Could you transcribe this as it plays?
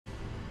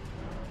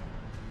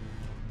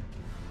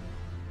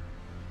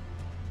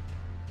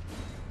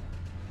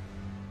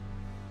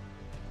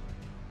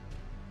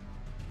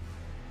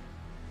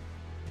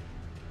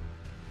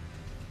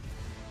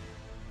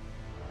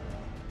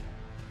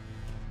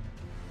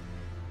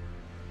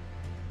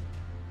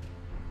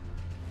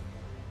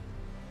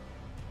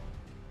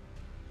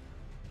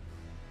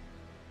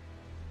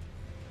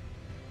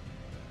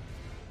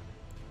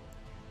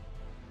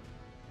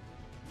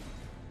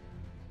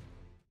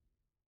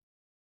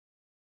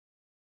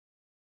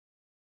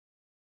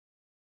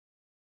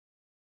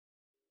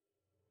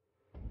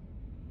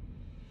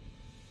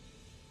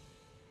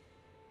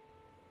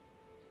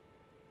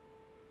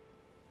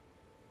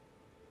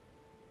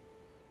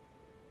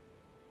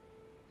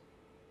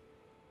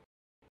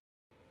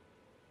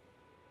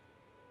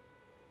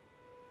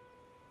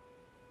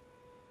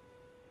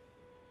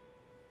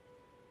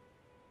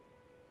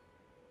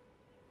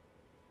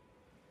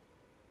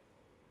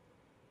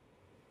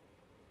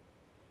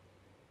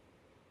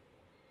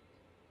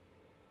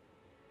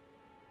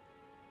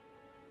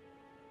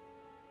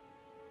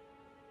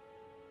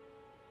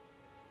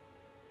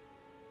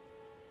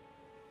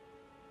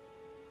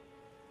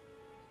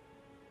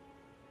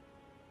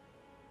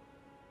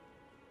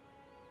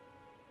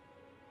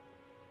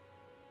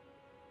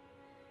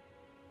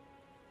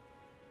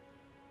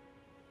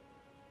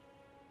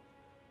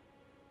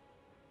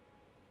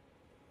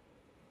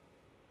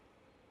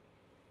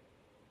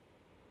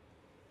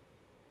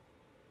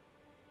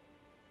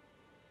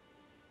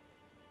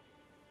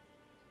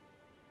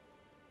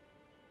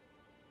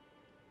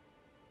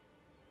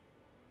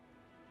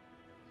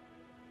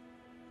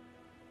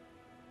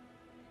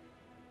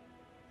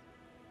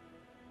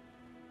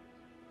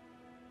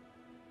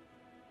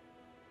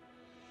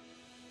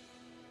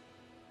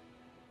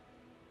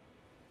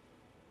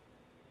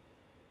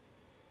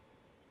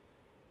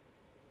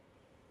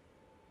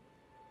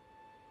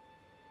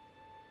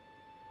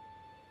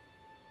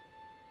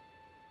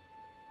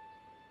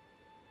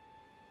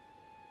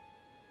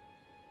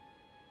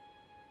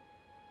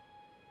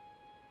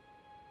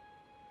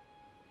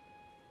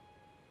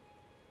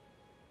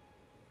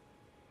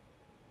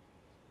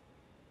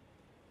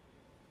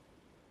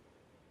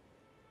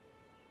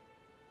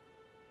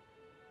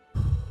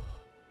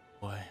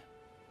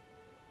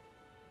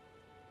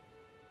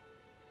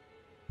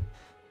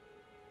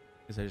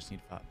Because I just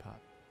need pot.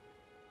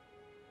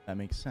 That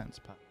makes sense.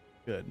 Pot.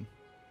 Good.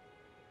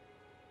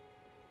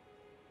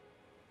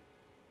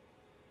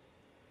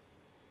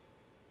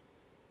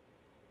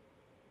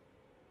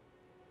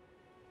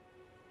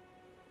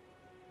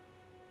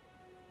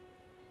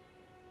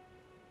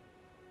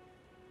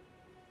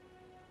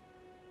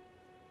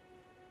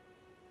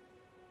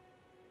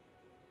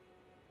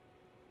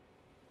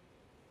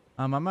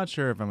 I'm not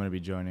sure if I'm going to be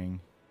joining.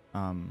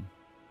 I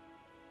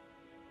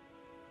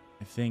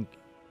think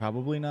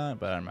probably not,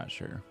 but I'm not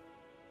sure.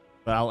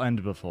 But I'll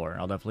end before.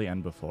 I'll definitely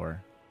end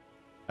before.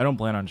 I don't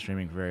plan on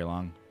streaming for very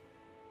long.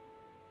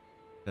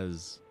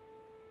 Because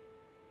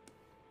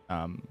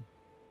of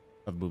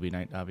movie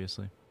night,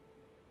 obviously.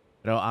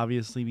 But I'll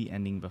obviously be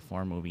ending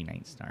before movie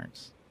night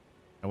starts.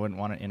 I wouldn't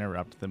want to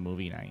interrupt the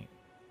movie night.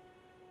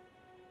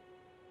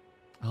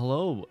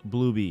 Hello,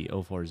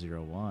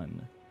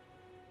 Bluebee0401.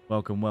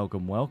 Welcome,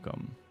 welcome,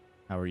 welcome.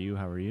 How are you?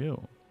 How are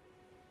you?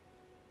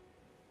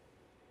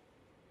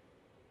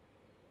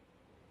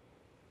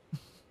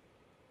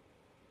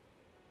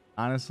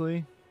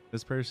 Honestly,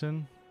 this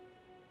person,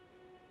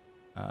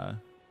 I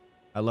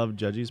love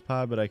Judgy's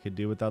pod, but I could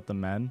do without the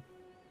men.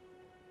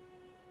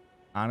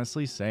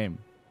 Honestly, same.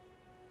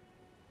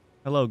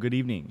 Hello, good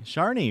evening.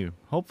 Sharni,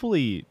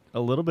 hopefully a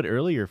little bit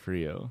earlier for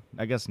you.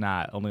 I guess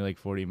not, only like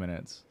 40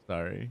 minutes.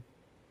 Sorry.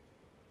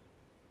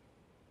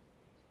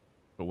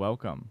 But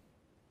welcome.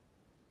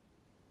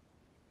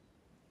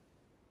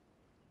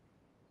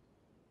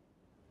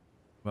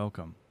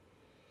 Welcome.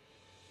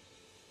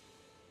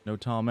 No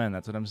tall men,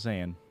 that's what I'm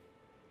saying.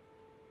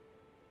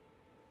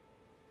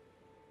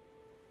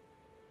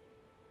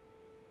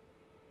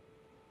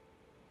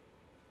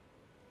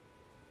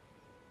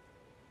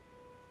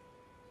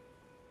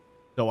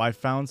 So I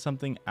found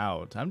something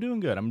out. I'm doing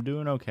good. I'm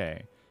doing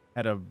okay.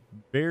 Had a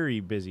very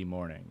busy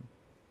morning.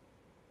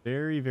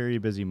 Very, very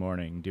busy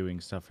morning doing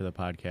stuff for the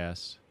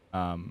podcast.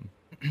 So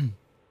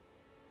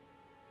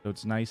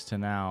it's nice to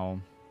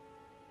now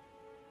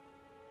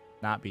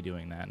not be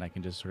doing that, and I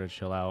can just sort of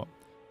chill out.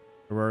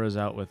 Aurora's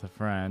out with a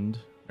friend,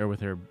 or with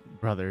her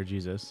brother,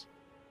 Jesus.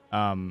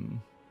 For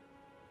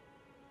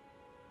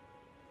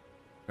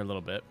a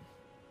little bit.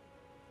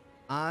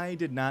 I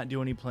did not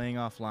do any playing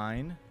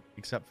offline,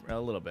 except for a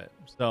little bit.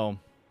 So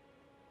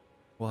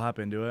we'll hop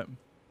into it.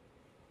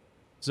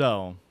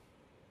 So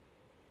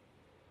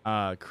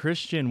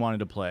Christian wanted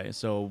to play.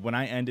 So when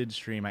I ended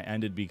stream, I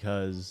ended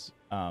because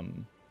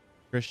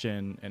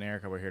Christian and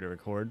Erica were here to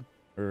record.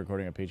 We were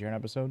recording a Patreon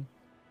episode.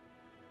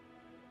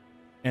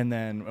 And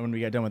then when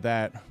we got done with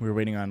that, we were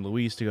waiting on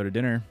Luis to go to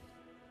dinner.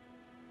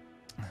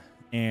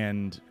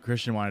 And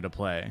Christian wanted to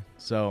play.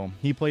 So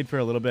he played for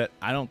a little bit.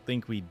 I don't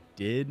think we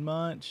did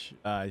much.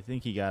 I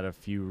think he got a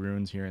few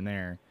runes here and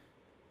there.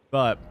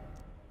 But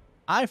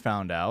I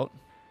found out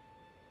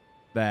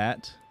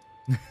that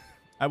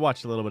I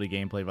watched a little bit of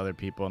gameplay of other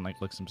people and like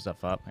looked some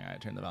stuff up. I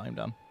turned the volume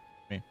down.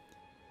 Me.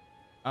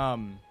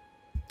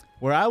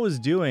 Where I was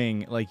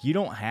doing, like, you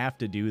don't have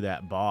to do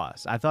that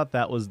boss. I thought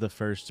that was the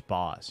first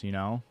boss, you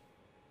know?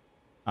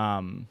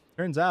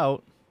 Turns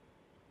out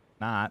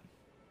not.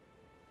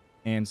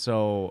 And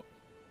so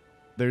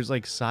there's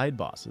like side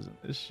bosses in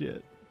this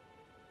shit.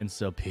 And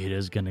so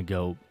Petyr's gonna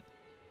go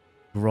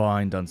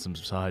grind on some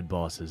side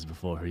bosses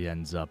before he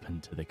ends up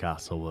into the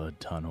Castlewood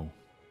tunnel.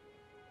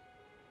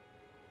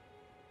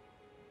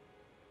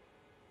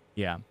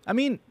 Yeah. I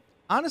mean,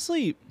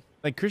 honestly,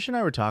 like Christian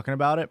and I were talking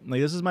about it.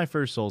 Like, this is my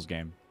first Souls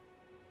game.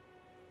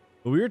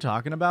 But we were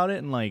talking about it,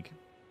 and like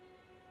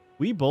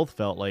we both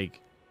felt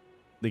like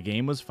the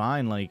game was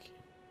fine. Like,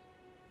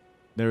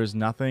 there was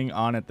nothing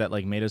on it that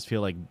like made us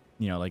feel like,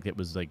 you know, like it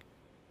was like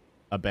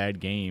a bad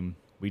game.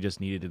 We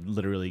just needed to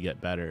literally get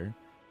better.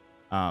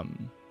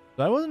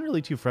 So I wasn't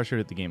really too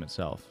frustrated at the game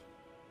itself.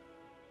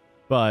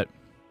 But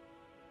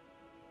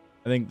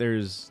I think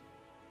there's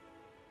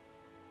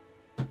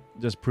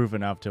just proof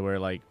enough to where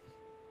like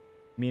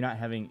me not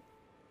having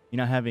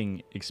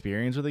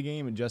experience with the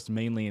game, just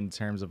mainly in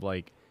terms of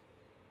like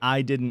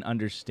I didn't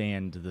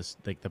understand this,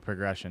 like the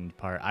progression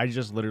part. I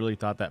just literally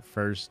thought that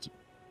first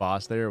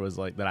boss there was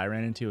like that I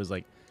ran into was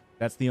like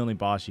that's the only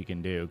boss you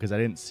can do, because I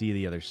didn't see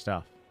the other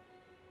stuff.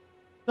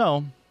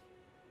 So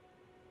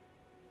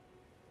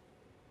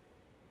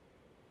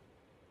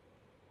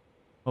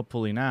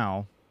hopefully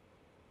now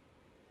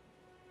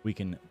we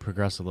can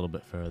progress a little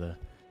bit further.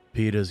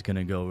 Petyr's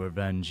gonna go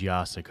revenge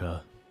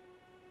Yasuka.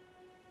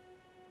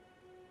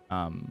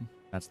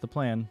 That's the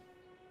plan.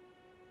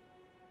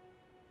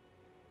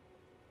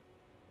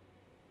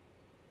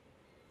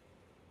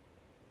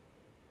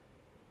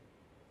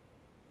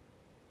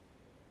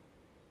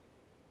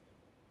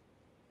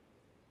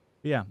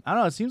 Yeah, I don't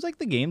know. It seems like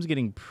the game's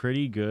getting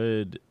pretty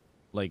good,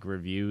 like,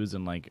 reviews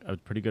and like a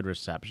pretty good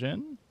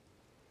reception.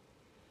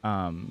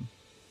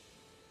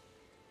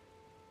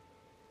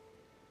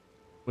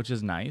 Which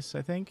is nice,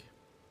 I think.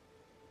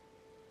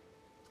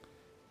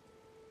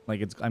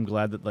 Like, I'm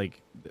glad that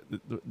like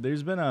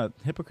there's been a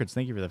hypocrites.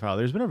 Thank you for the follow.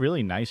 There's been a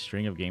really nice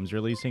string of games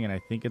releasing, and I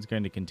think it's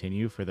going to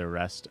continue for the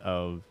rest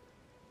of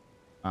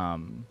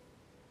 20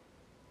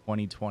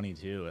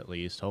 2022 at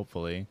least,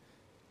 hopefully.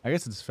 I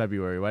guess it's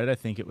February. Why did I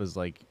think it was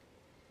like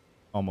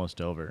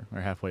almost over or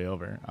halfway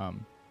over?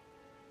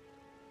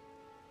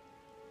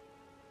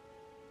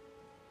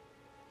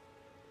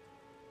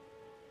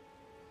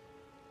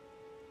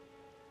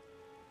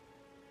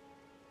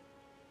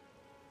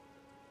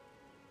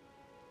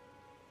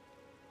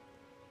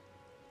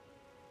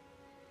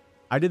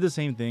 I did the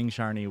same thing,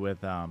 Sharny,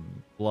 with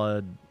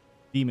Blood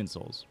Demon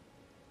Souls.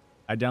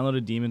 I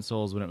downloaded Demon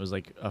Souls when it was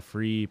like a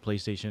free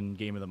PlayStation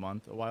Game of the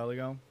Month a while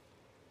ago.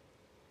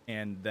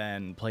 And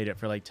then played it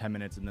for like 10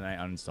 minutes and then I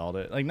uninstalled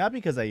it. Like, not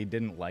because I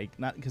didn't like,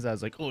 not because I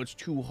was like, oh, it's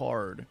too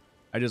hard.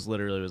 I just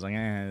literally was like,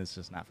 it's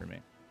just not for me.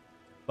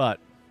 But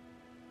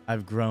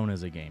I've grown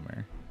as a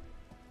gamer.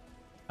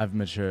 I've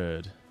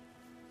matured.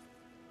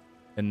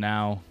 And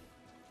now,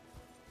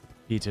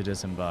 Petyr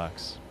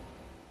disembarks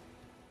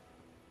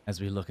as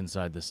we look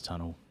inside this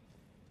tunnel.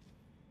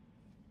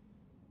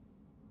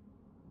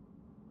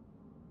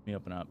 Let me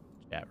open up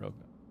chat real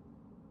quick.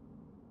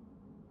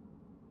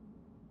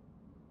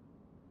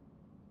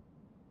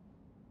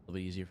 A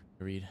little bit easier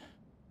to read.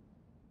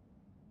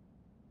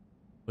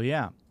 But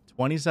yeah,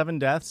 27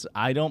 deaths.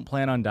 I don't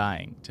plan on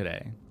dying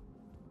today.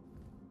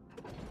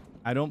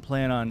 I don't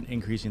plan on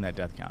increasing that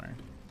death counter.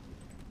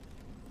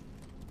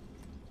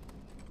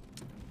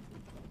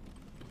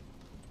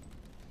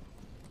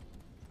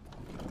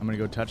 I'm gonna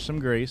go touch some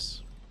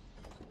grace.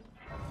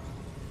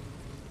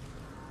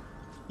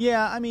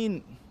 Yeah, I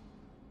mean,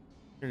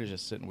 you're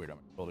just sitting weird on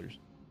my shoulders.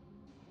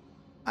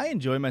 I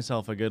enjoy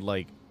myself a good,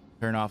 like,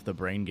 turn off the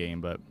brain game,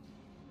 but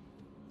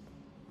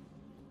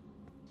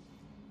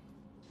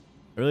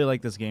I really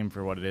like this game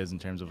for what it is in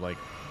terms of, like,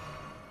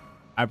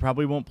 I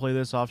probably won't play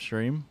this off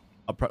stream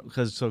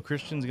because so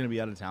Christian's gonna be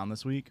out of town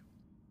this week.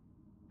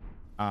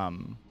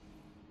 God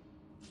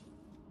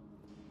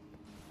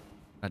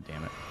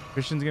damn it.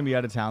 Christian's gonna be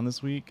out of town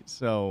this week,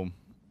 so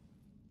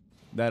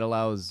that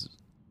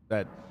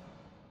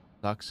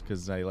sucks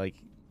because I like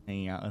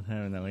hanging out with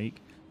him in the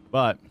week,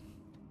 but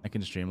I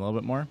can stream a little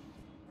bit more,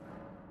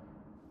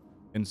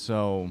 and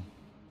so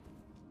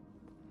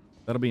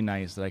that'll be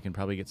nice that I can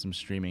probably get some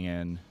streaming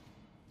in.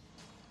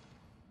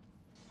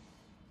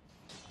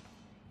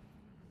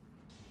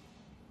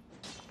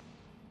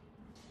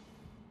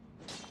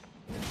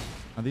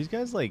 Are these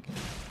guys like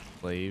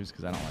slaves?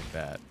 Because I don't like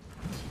that.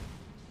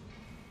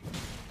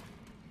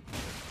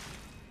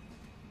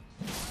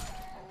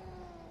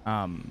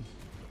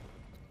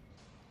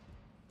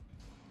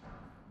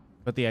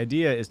 But the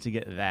idea is to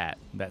get that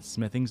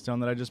smithing stone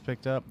that I just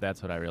picked up.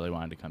 That's what I really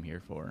wanted to come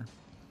here for.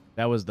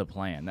 That was the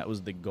plan. That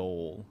was the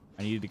goal.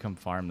 I needed to come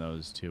farm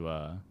those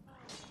to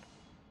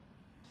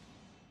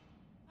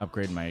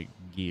upgrade my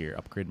gear,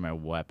 upgrade my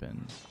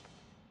weapons.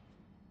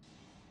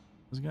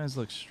 Those guys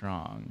look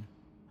strong.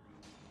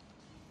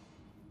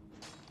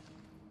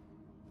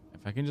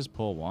 If I can just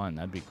pull one,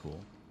 that'd be cool.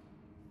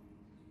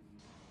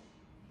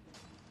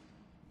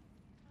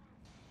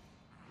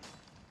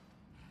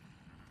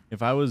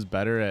 If I was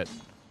better at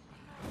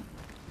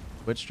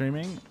Twitch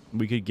streaming,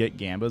 we could get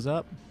Gambas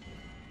up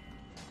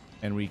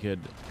and we could,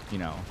 you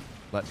know,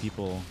 let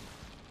people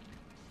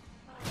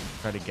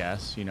try to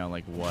guess, you know,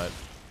 like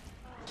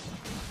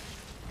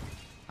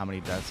how many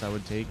deaths I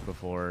would take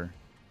before,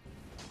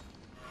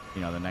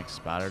 you know, the next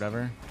spot or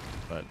whatever.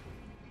 But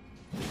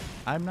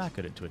I'm not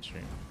good at Twitch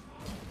streaming.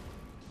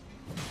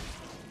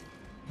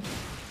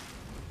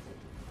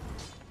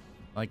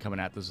 I like coming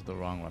at this with the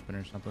wrong weapon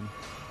or something.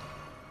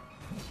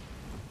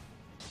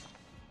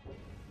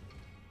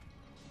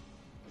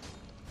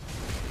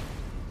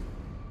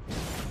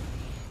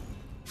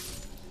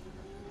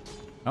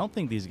 I don't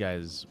think these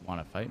guys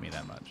want to fight me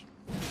that much.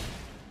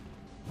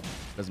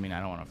 Doesn't mean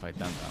I don't want to fight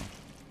them, though.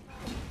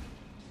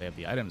 They have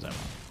the items I want.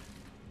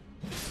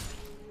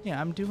 Yeah,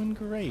 I'm doing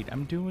great.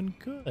 I'm doing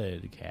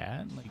good,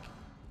 cat. Like,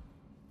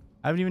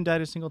 I haven't even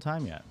died a single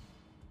time yet.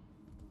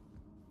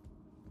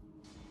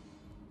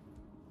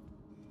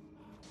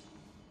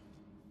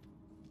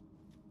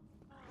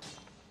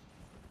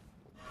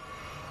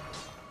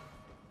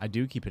 I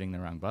do keep hitting the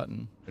wrong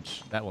button,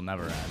 which that will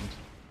never end.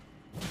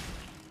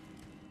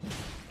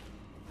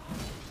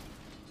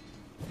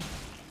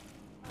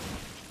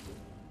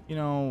 You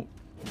know,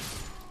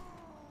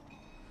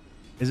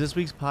 is this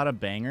week's pot a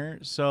banger?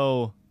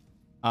 So,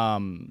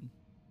 well,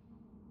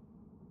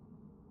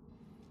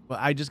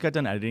 I just got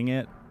done editing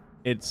it.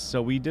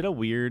 So we did a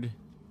weird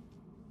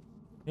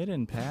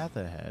hidden path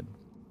ahead.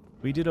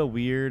 We did a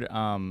weird,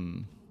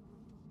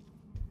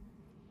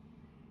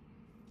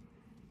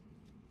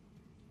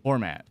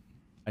 format.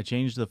 I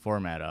changed the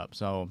format up.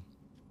 So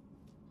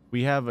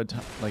we have a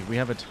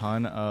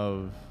ton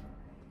of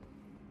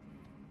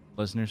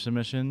listener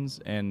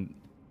submissions, and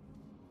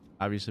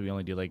obviously we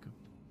only do like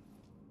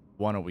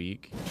one a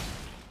week.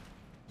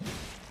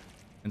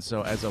 And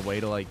so as a way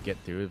to like get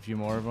through a few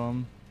more of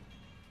them,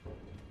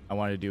 I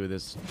wanted to do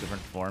this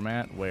different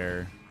format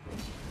where,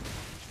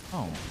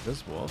 oh,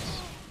 this wolves.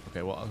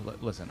 Okay, well,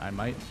 listen, I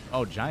might,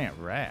 oh, giant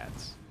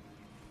rats.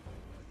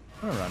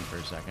 I'm gonna run for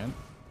a second.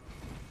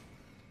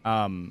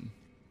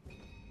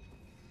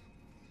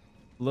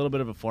 a little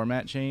bit of a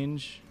format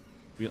change.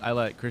 I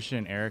let Christian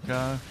and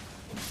Erica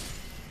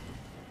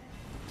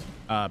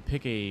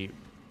pick a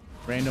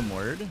random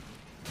word.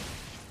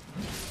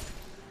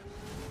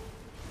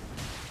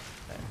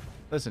 Okay.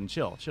 Listen,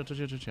 chill.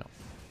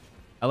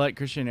 I let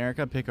Christian and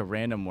Erica pick a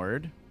random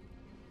word,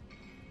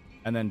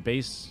 and then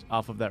based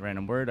off of that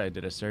random word, I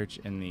did a search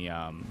in the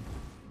I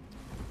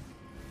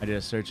did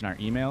a search in our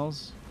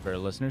emails for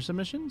listener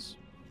submissions,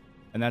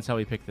 and that's how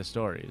we picked the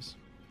stories.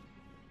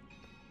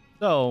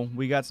 So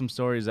we got some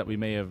stories that we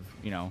may have,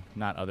 you know,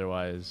 not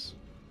otherwise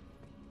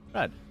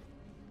read.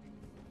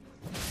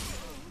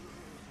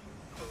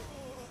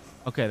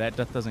 Okay, that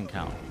death doesn't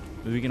count.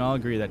 We can all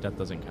agree that death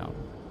doesn't count.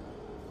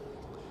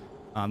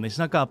 They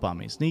snuck up on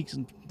me. Sneaks,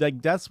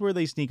 like, that's where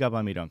they sneak up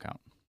on me, don't count.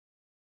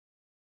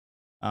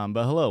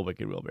 But hello,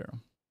 Wicked Wheelbarrow.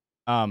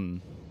 But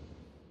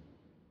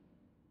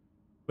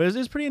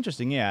it's pretty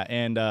interesting, yeah.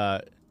 And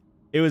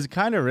it was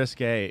kind of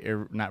risky,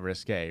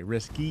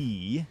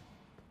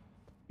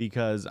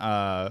 because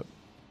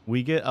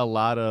we get a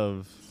lot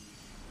of.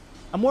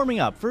 I'm warming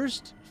up.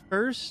 First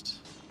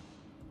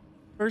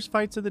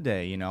fights of the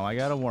day. You know, I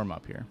gotta warm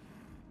up here.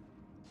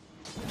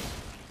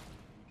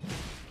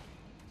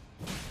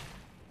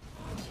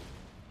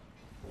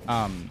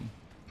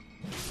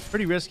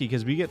 Pretty risky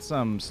because we get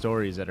some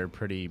stories that are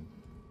pretty,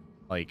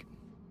 like,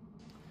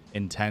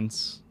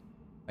 intense.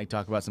 Like,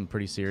 talk about some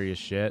pretty serious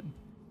shit,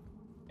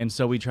 and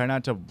so we try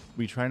not to.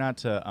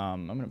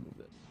 I'm gonna move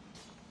it.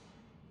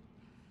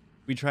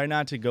 We try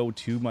not to go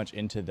too much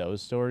into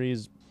those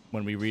stories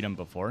when we read them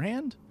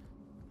beforehand,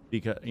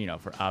 because, you know,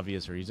 for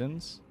obvious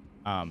reasons.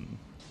 Wonder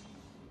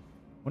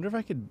if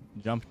I could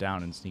jump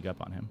down and sneak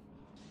up on him.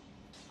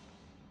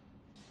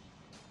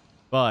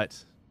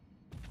 But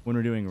when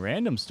we're doing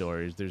random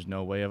stories, there's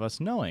no way of us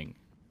knowing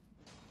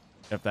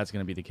if that's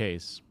going to be the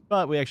case.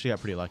 But we actually got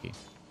pretty lucky.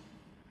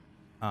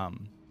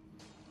 And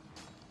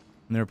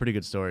they were pretty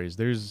good stories.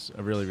 There's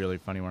a really, really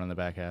funny one on the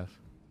back half.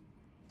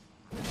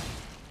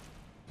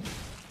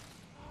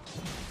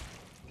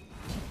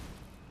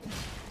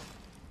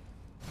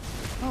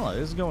 Oh,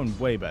 this is going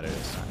way better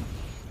this time.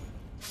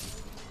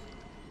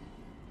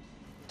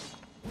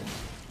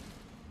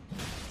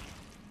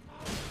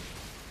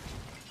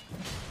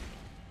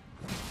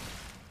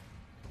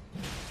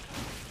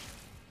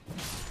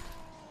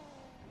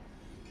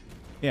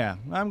 Yeah,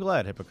 I'm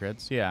glad,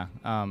 hypocrites. Yeah,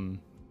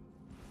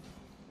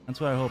 that's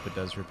what I hope it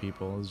does for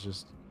people. Is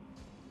just,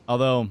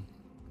 although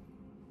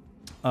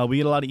we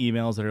get a lot of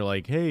emails that are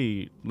like,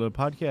 "Hey, the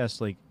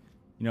podcast, like,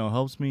 you know,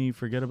 helps me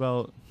forget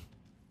about,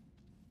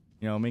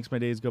 you know, makes my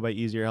days go by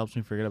easier, helps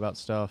me forget about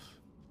stuff,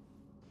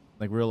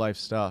 like real life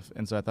stuff."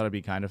 And so I thought it'd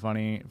be kind of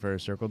funny for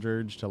Circle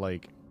Dirge to,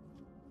 like,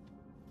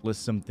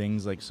 list some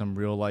things, like some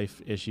real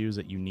life issues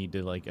that you need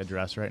to, like,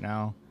 address right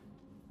now.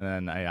 And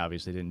then I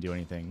obviously didn't do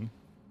anything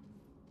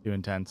too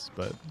intense,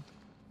 but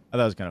I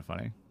thought it was kind of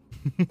funny.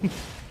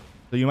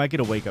 So you might get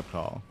a wake-up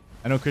call.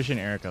 I know Christian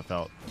and Erica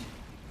felt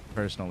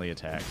personally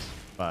attacked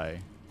by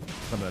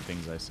some of the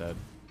things I said.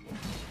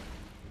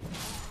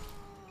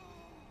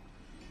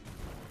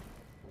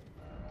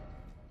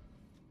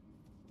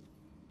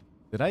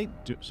 Did I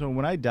do so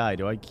when I die?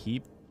 Do I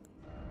keep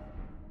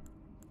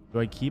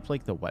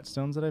like the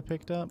whetstones that I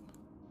picked up?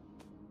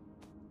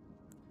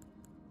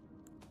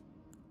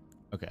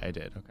 Okay, I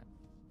did. Okay.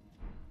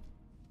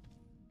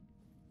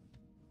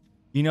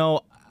 You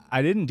know,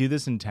 I didn't do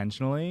this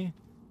intentionally,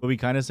 but we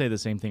kind of say the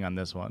same thing on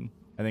this one.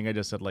 I think I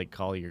just said, like,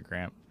 call your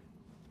grandma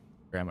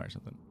or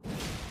something.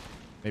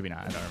 Maybe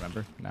not. I don't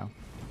remember now.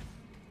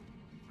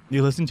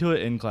 You listened to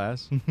it in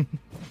class?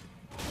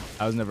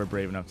 I was never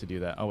brave enough to do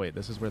that. Oh, wait.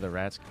 This is where the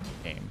rats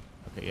came.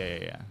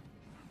 Okay, yeah.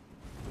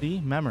 See?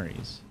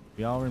 Memories.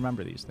 We all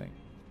remember these things.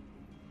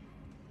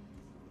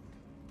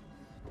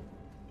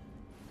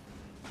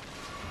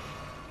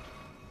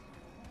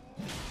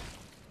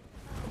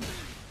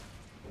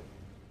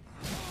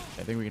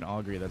 I think we can all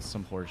agree that's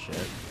some horse shit.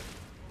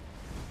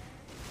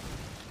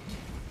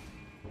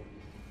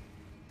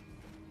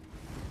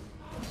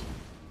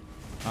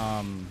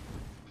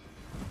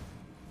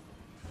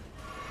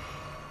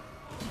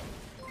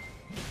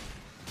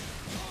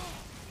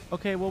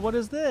 Okay, well, what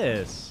is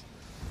this?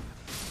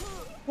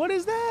 What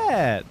is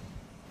that?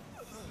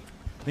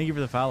 Thank you for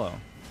the follow.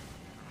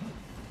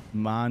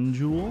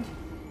 Monjul?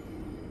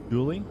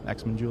 Julie?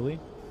 X-Men Julie?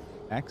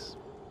 X?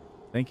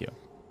 Thank you.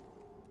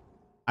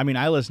 I mean,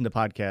 I listen to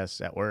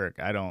podcasts at work.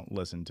 I don't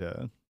listen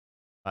to...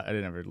 I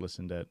didn't ever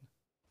listen to...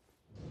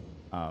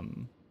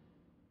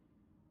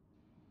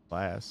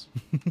 class.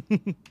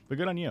 But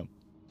good on you. All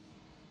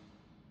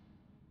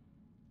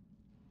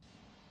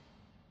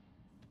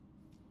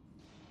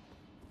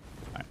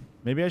right.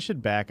 Maybe I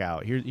should back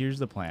out. Here's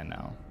the plan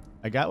now.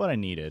 I got what I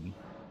needed. I'm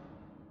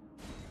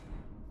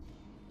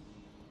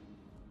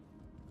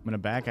gonna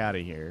back out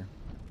of here.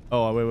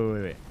 Oh,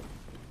 wait.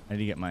 I need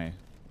to get my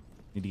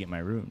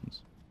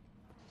runes.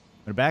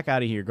 I'm gonna back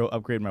out of here, go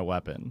upgrade my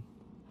weapon.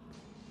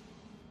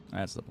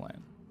 That's the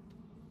plan.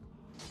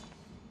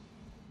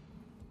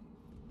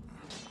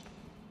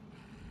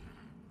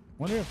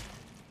 Wonder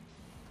if...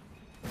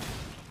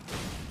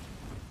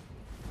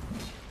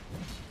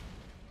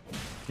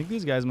 think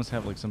these guys must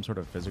have like some sort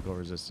of physical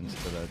resistance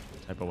to the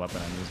type of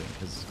weapon I'm using,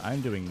 because I'm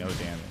doing no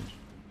damage.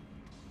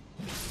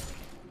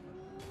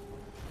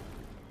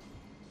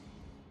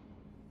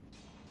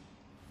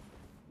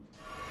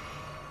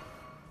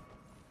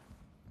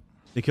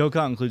 The kill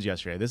count includes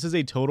yesterday. This is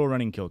a total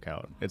running kill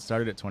count. It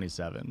started at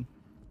 27,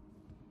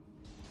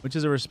 which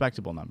is a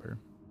respectable number.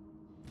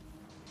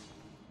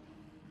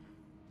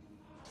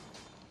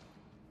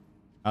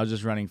 I was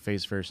just running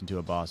face first into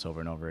a boss over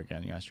and over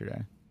again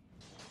yesterday.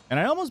 And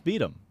I almost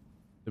beat him,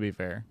 to be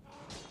fair.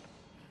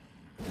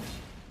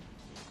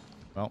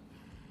 Well.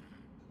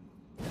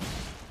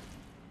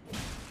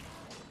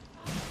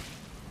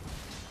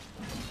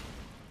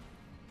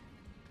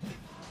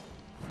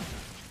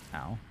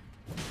 Ow.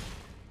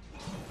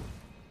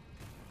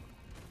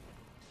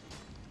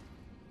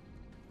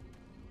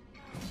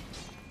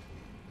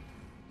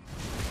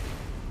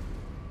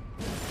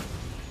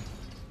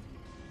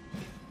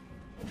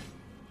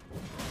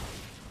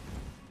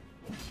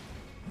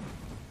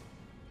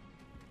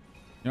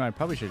 You know, I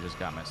probably should have just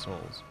got my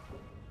souls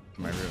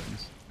for my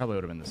runes. Probably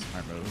would have been the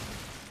smart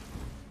move.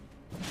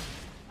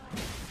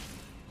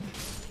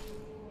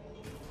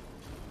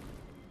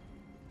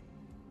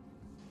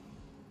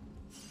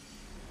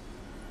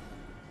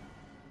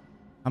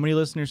 How many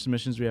listener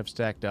submissions do we have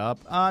stacked up?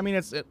 I mean,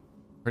 it's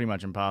pretty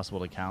much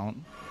impossible to count.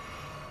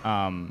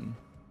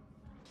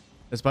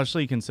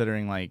 Especially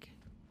considering, like,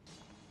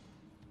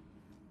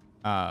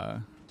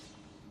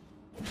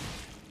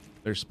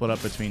 they're split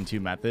up between two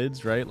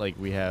methods, right? Like,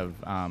 we have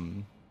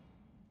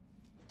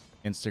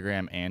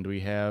Instagram and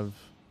we have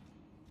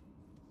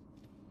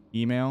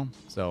email.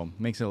 So,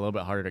 makes it a little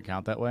bit harder to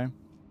count that way.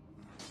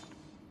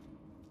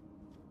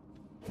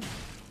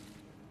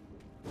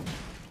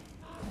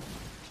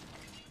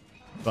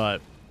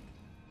 But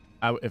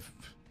if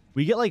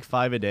we get like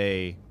 5 a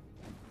day,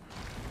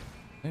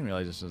 I didn't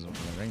realize this isn't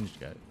from the ranged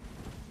guy.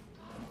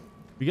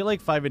 We get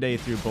like 5 a day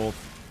through both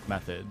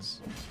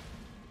methods.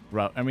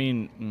 I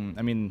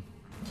mean,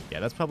 yeah,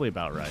 that's probably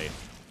about right.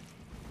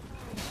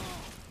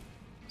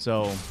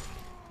 So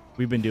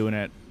we've been doing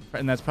it,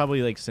 and that's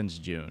probably like since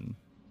June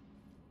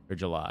or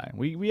July.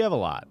 We have a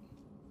lot,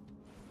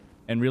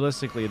 and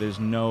realistically, there's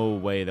no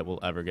way that we'll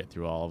ever get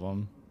through all of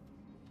them.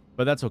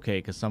 But that's okay,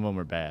 because some of them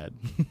are bad.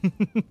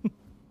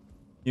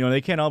 You know,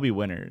 they can't all be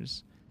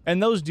winners.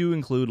 And those do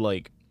include,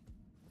 like,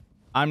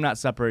 I'm not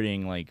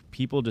separating, like,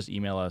 people just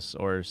email us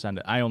or send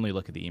it. I only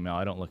look at the email.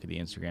 I don't look at the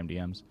Instagram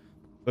DMs.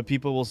 But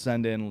people will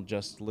send in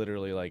just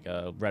literally, like,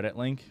 a Reddit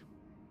link.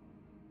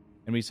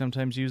 And we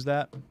sometimes use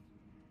that.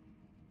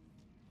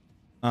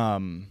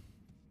 I'm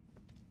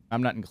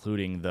not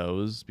including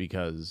those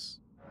because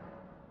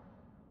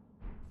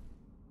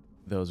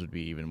those would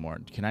be even more.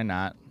 Can I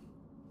not?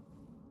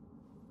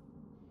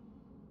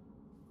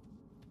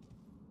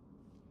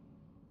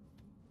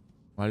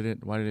 Why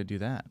did it do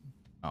that?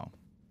 Oh.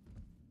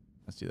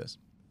 Let's do this.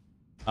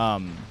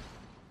 But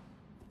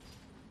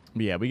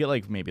yeah, we get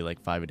like maybe like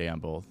 5 a day on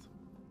both.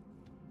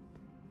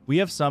 We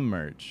have some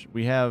merch.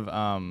 We have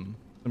some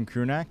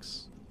crew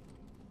necks.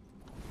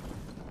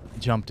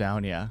 Jump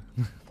down, yeah.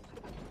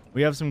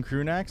 We have some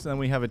crew necks, and then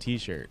we have a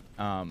t-shirt.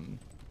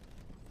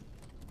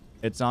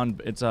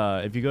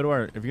 If you go to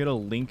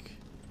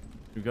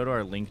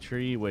our link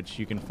tree, which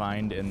you can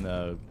find in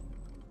the,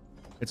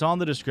 it's all in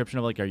the description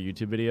of like our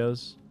YouTube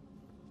videos.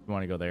 If you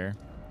want to go there,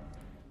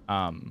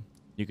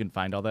 you can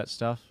find all that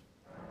stuff.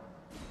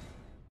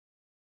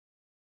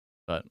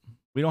 But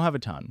we don't have a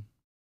ton.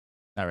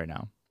 Not right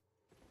now.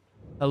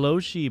 Hello,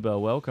 Sheba.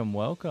 Welcome,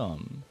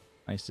 welcome.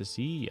 Nice to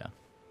see ya.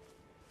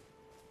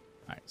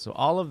 All right, so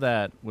all of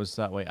that was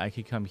that way I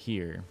could come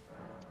here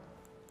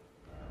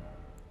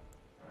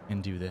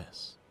and do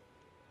this.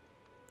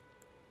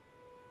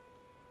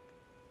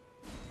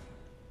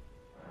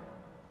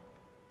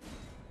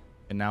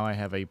 And now I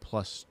have a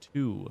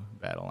 +2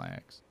 battle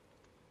axe,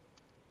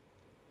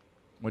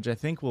 which I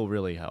think will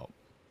really help.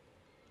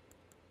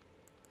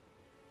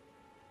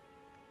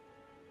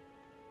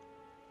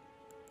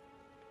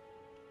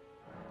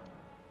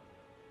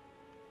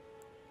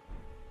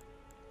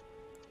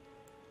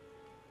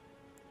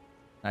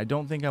 I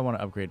don't think I want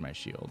to upgrade my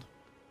shield,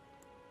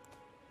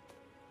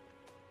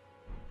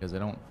 because I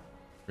don't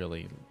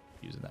really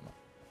use it that much.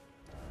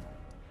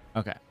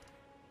 Okay.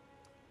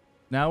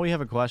 Now we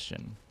have a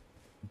question.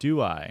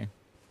 Do I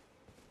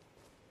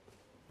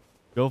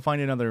go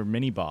find another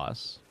mini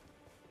boss,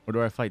 or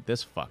do I fight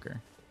this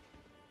fucker?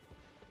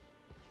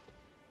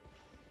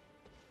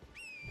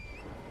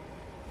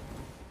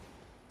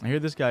 I hear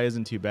this guy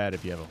isn't too bad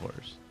if you have a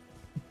horse.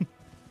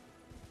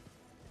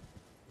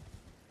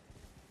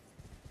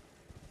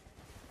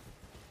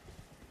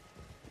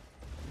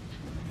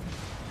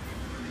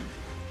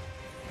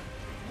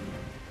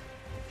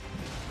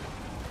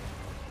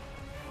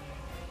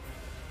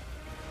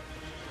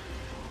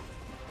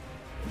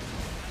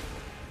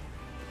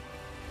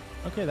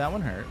 Okay, that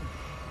one hurt.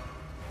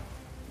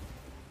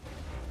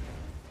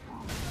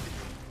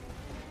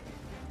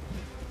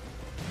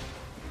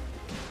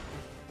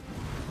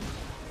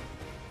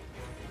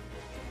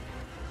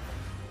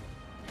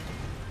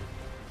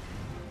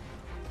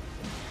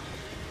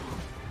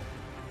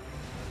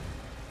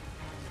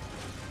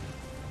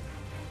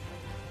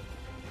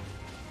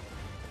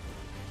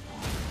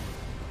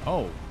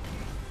 Oh.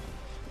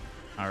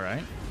 All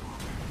right.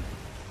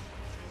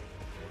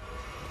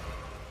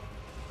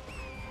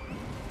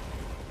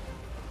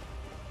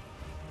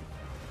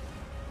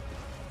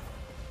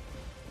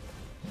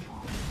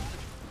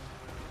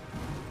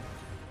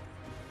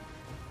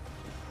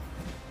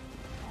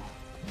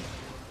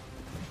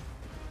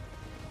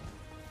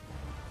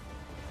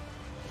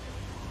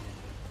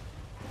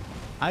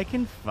 I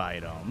can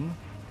fight him.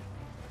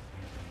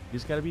 You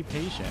just gotta be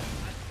patient.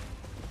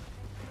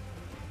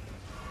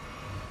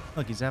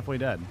 Look, he's halfway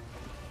dead.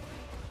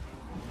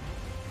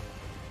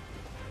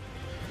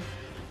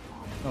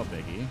 No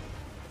biggie.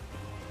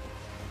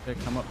 Gotta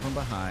come up from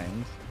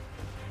behind.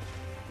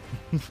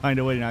 Find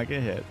a way to not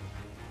get hit.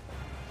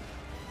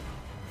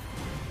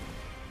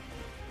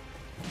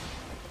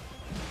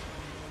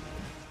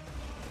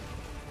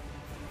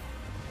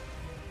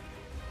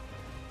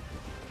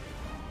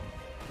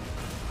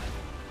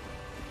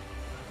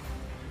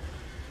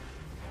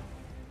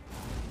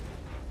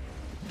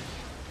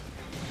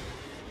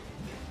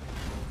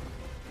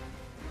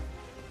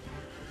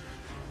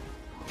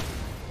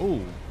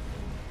 Ooh.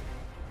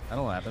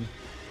 That'll happen.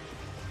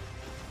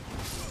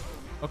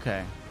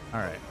 Okay. All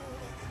right.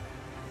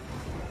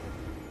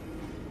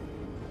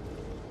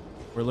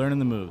 We're learning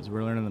the moves.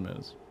 We're learning the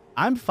moves.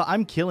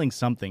 I'm killing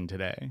something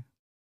today.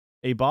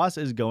 A boss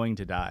is going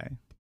to die.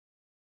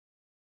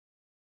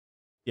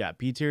 Yeah,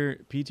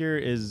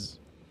 Petyr is...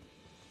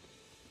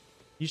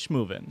 He's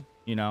schmoving,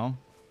 you know?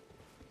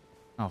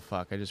 Oh,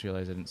 fuck. I just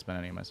realized I didn't spend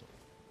any of my soul.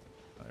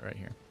 Right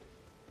here.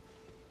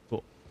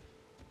 Cool.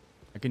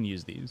 I can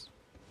use these.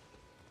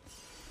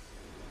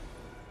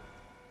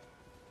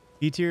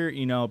 Petyr,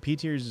 you know,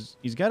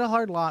 he's got a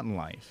hard lot in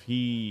life.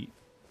 He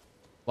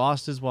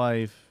lost his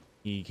wife.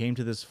 He came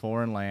to this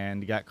foreign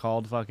land. He got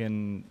called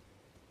fucking,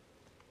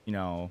 you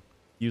know,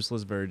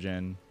 useless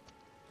virgin.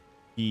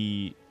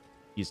 He's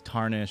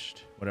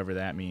tarnished, whatever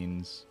that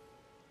means.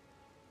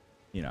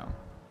 You know.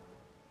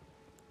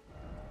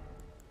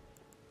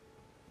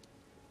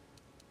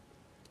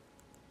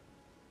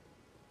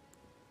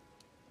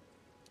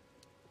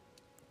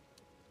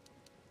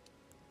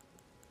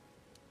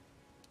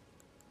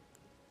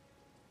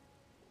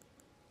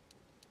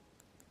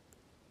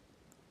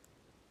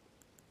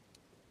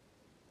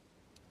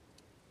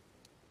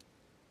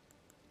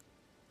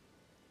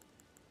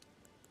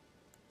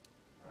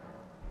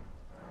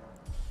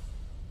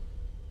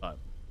 But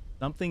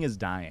something is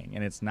dying,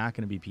 and it's not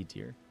going to be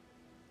Petyr.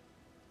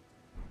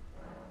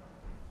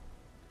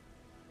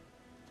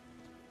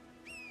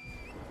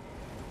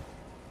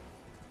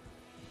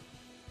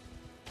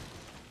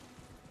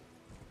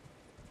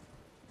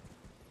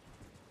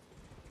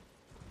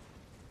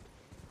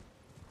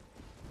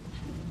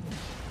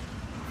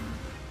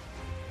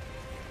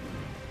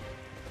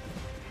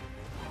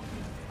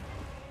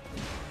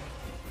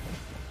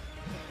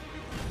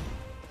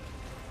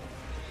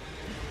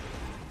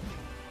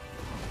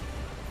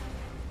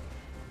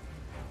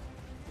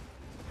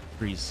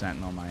 Trees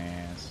sentinel my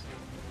ass.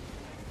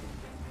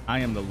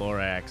 I am the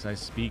Lorax. I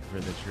speak for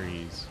the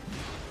trees.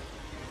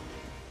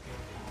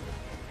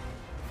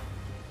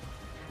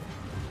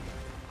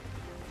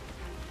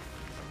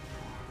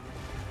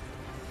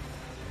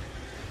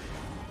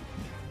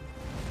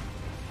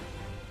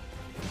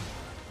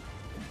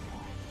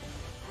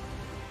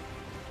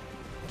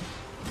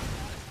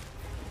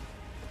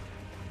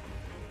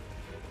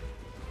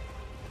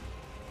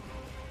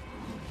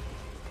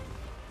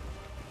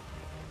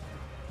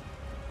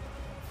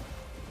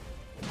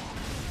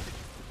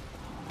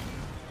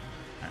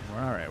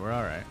 We're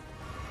all right.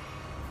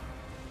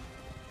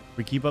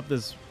 We keep up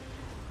this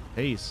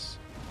pace.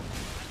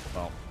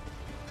 Well,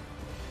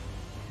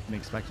 I'm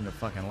expecting to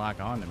fucking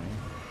lock on to me.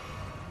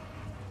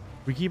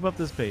 We keep up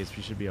this pace,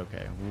 we should be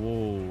okay.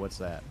 Whoa, what's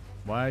that?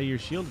 Why are your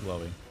shield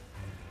glowy?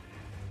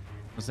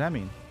 What's that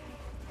mean?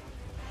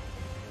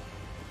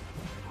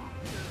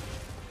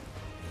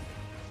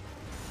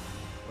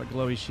 What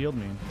glowy shield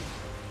mean?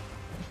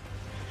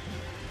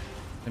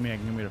 I mean, I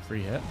can give me a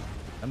free hit.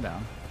 I'm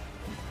down.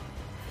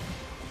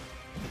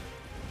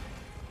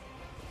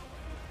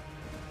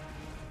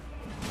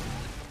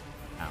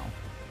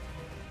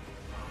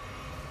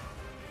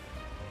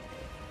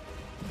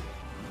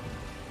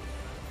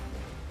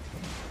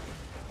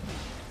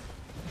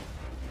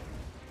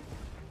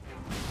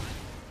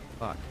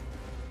 Fuck.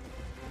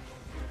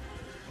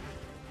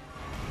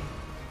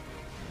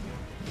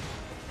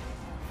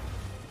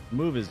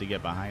 Move is to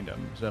get behind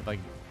him. So if I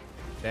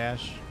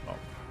dash, oh.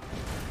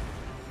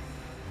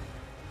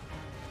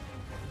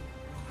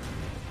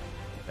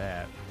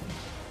 That.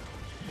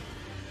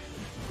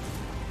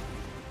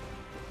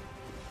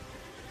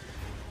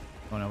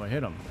 Oh no, I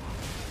hit him.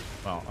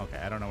 Well, okay,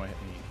 I don't know what hit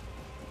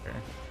me. Okay.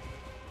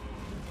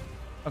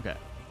 Okay.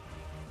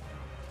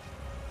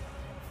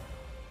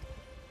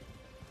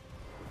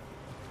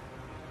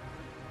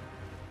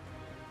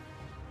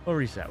 We'll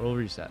reset. We'll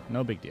reset.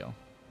 No big deal.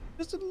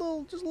 Just a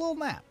little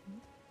nap.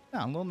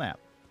 Yeah, a little nap.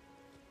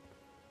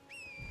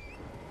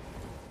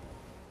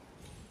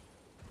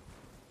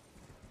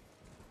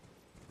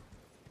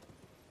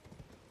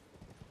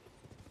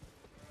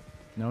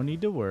 No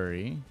need to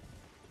worry.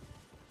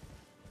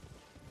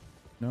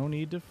 No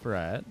need to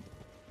fret.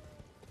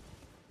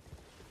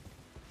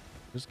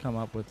 Just come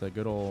up with a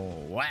good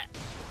old whack.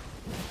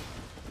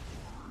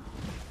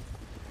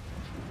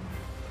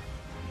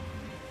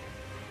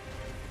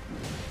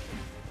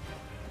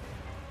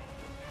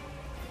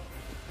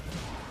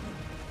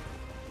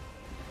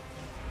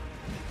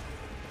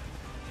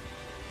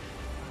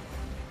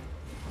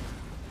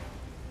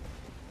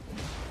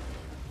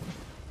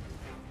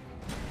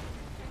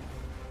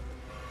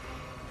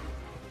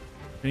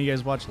 Can you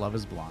guys watch Love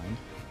is Blind?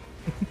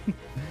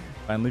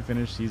 Finally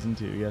finished season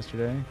 2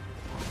 yesterday.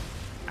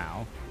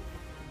 Ow.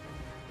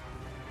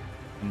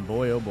 And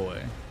boy, oh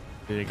boy,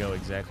 did it go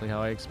exactly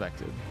how I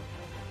expected.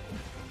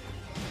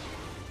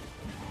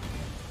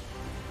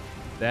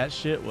 That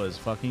shit was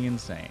fucking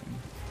insane.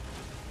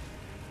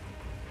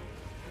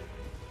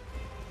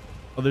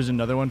 Oh, there's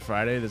another one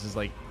Friday. This is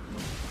like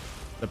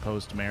the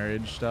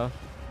post-marriage stuff.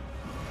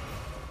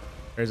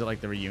 Or is it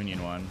like the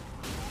reunion one?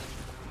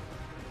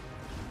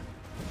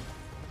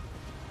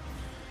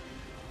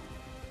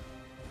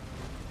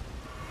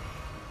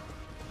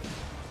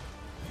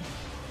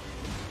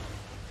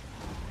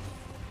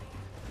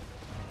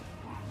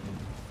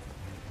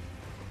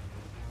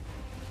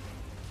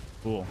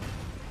 Cool.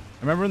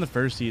 I remember when the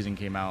first season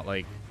came out,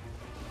 like,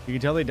 you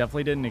could tell they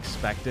definitely didn't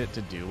expect it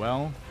to do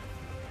well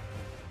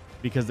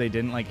because they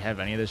didn't like have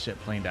any of this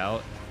shit planned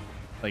out,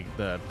 like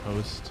the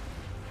post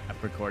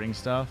recording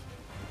stuff,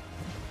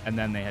 and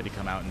then they had to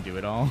come out and do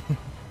it all.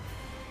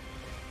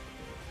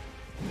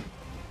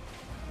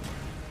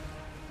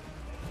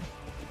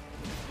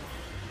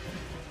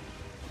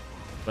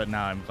 But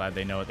now I'm glad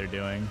they know what they're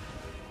doing.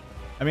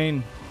 I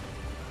mean,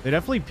 they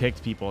definitely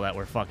picked people that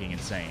were fucking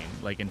insane,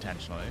 like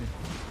intentionally.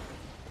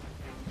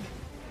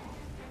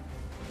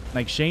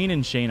 Like, Shane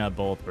and Shayna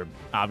both were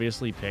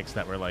obviously picks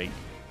that were like,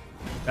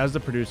 that was the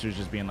producers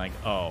just being like,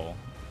 oh,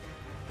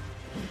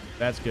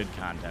 that's good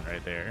content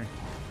right there.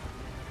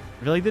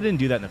 I feel like they didn't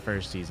do that in the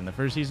first season. The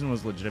first season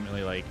was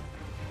legitimately like,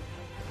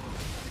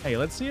 hey,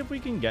 let's see if we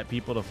can get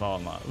people to fall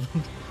in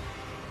love.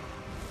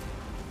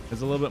 It's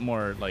a little bit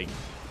more like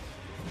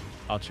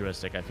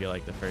altruistic, I feel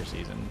like, the first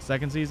season.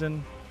 Second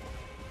season,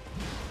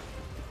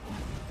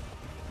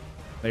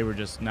 they were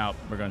just, no,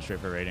 we're going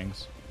straight for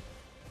ratings.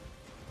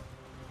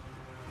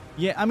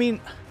 Yeah, I mean,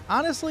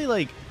 honestly,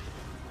 like,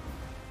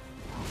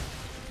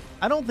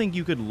 I don't think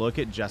you could look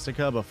at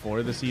Jessica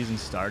before the season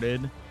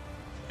started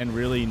and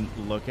really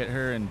look at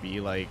her and be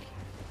like,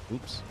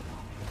 oops.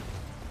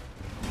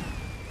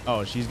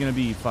 Oh, she's going to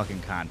be fucking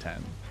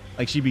content.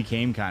 Like, she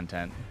became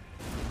content.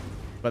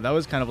 But that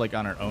was kind of like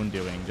on her own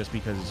doing, just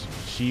because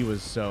she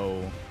was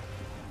so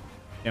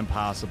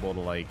impossible to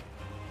like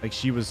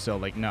she was so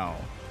like, no,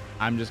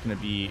 I'm just going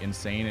to be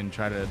insane and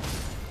try to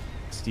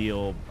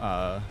steal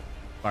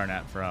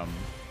Barnett from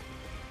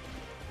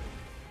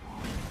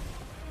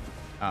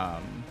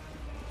I'm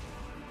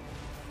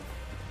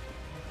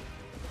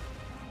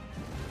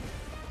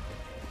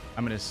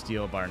gonna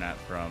steal Barnett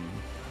from,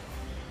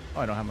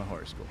 oh, I don't have my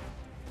horoscope.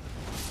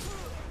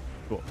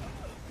 Cool.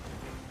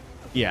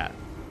 Yeah,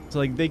 so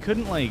like they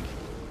couldn't like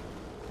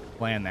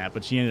plan that,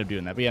 but she ended up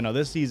doing that. But yeah, no,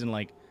 this season,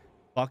 like,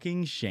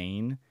 fucking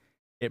Shane,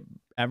 it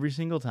every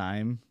single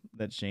time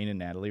that Shane and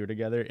Natalie were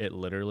together, it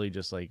literally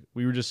just like,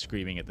 we were just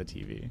screaming at the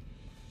TV.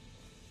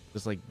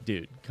 Just like,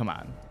 dude, come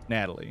on.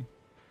 Natalie,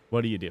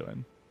 what are you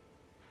doing?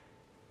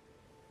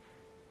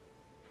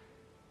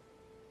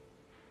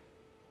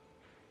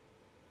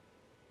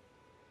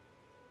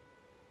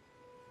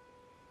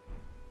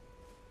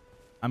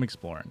 I'm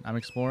exploring.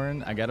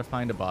 I gotta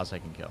find a boss I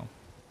can kill.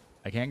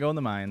 I can't go in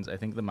the mines. I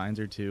think the mines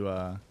are too,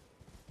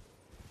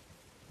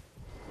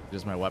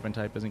 just my weapon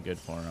type isn't good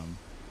for them.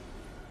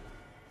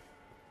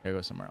 Gotta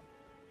go somewhere else.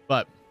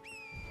 But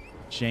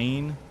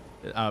Shane,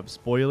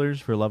 spoilers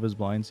for Love is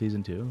Blind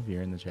season 2 if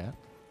you're in the chat.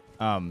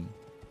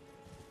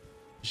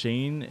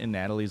 Shane and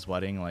Natalie's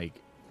wedding like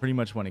pretty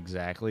much went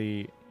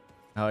exactly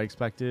how I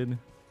expected.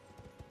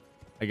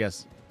 I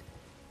guess,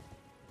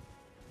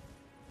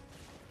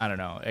 I don't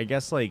know, I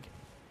guess like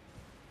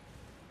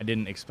I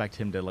didn't expect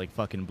him to like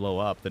fucking blow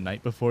up the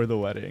night before the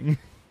wedding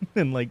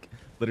and like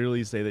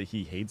literally say that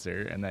he hates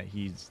her and that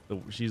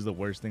she's the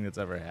worst thing that's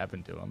ever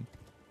happened to him.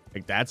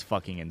 Like, that's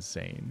fucking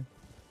insane.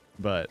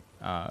 But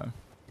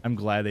I'm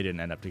glad they didn't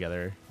end up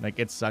together. Like,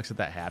 it sucks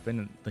that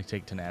happened, like,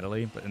 take to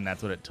Natalie, and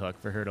that's what it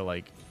took for her to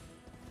like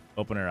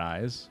open her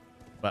eyes.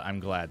 But I'm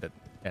glad that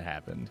it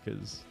happened,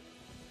 because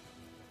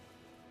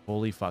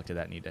holy fuck did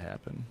that need to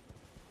happen.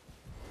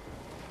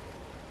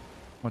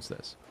 What's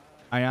this?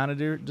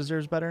 Ayana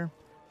deserves better.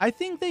 I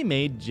think they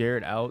made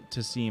Jared out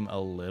to seem a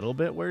little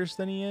bit worse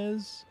than he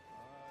is.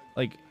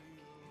 Like,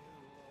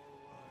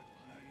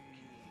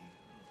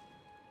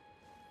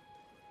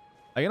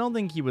 I don't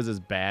think he was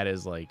as bad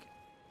as, like,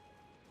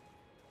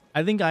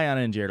 I think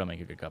Ayana and Jared will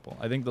make a good couple.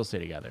 I think they'll stay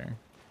together.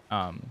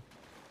 I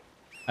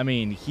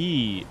mean,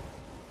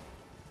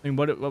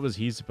 what was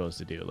he supposed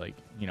to do? Like,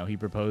 you know, he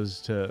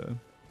proposed to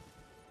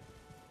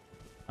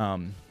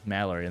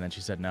Mallory, and then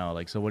she said no.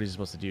 Like, so what is he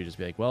supposed to do? Just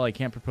be like, well, I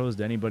can't propose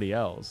to anybody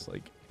else.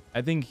 Like,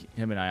 I think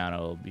him and Ayana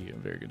will be a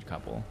very good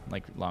couple,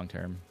 like long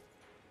term.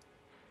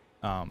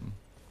 So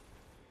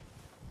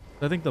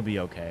I think they'll be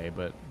okay,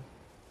 but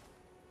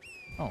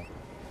oh,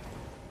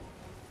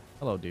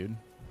 hello, dude.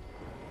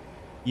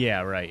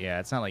 Yeah, right. Yeah,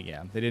 it's not like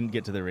they didn't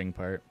get to the ring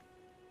part.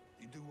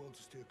 You do well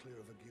to steer clear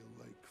of a gill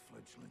like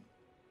fledgling.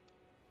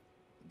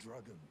 The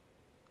dragon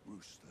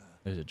roosts there.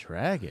 There's a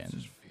dragon. It's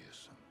as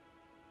fearsome.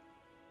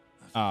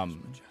 As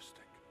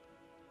majestic.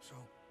 So,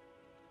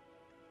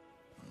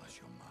 unless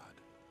you're mad,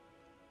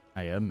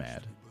 I am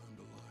mad. burned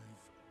alive.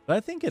 But I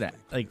think it,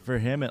 like, for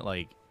him, it,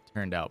 like,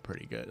 turned out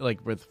pretty good.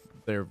 Like, with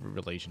their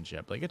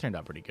relationship, like, it turned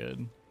out pretty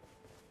good.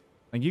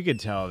 Like, you could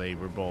tell they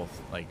were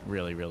both, like,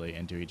 really, really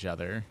into each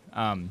other.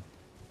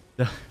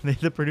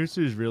 The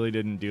producers really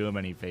didn't do him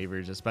any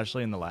favors,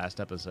 especially in the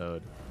last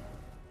episode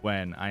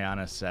when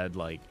Ayana said,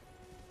 like,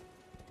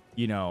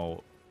 you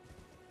know,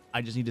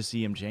 I just need to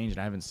see him change,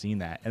 and I haven't seen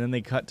that. And then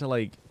they cut to,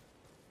 like,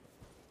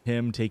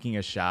 him taking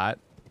a shot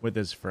with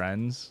his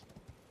friends,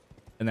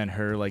 and then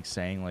her, like,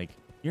 saying, like,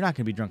 you're not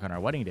going to be drunk on our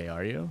wedding day,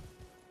 are you?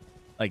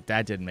 Like,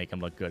 that didn't make him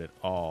look good at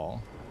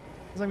all.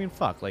 Because, I mean,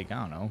 fuck, like,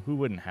 I don't know. Who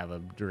wouldn't have a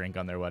drink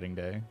on their wedding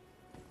day?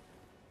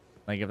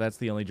 Like, if that's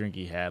the only drink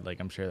he had, like,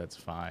 I'm sure that's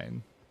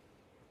fine.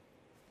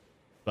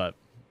 But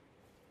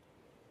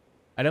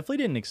I definitely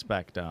didn't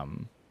expect,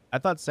 I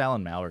thought Sal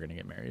and Mal were going to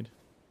get married.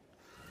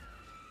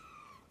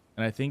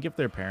 And I think if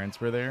their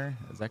parents were there,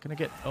 is that going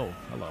to get, oh,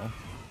 hello.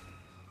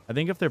 I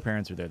think if their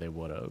parents were there, they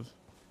would have.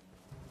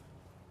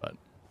 But,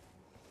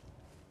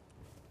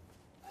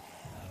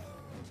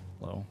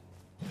 hello.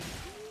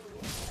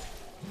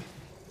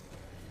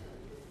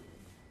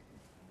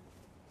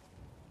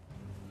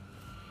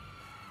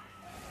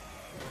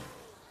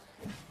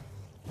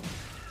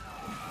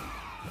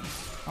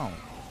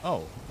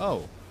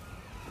 Oh.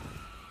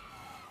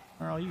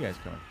 Where are all you guys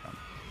coming from?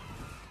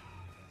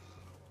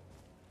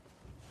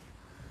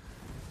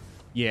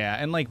 Yeah,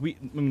 and like I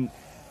mean,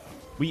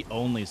 we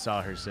only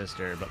saw her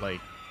sister, but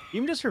like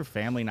even just her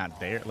family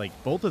not there, like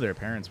both of their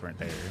parents weren't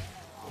there.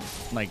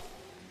 Like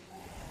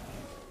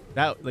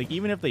that, like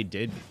even if they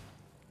did,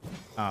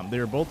 they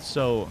were both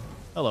so,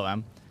 hello,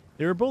 Em.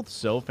 They were both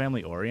so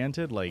family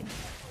oriented, like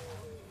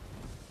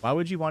why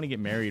would you want to get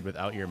married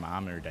without your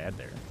mom or dad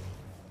there?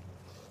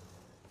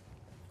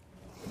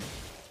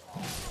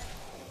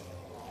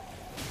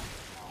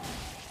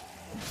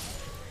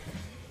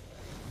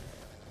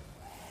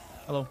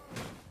 Hello.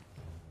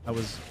 How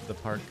was the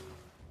park?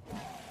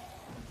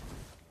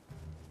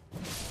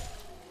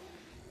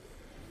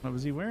 What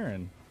was he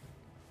wearing?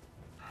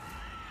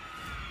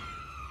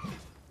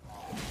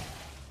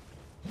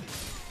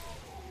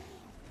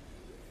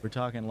 We're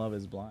talking Love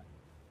is Blind.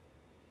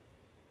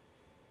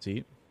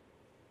 See?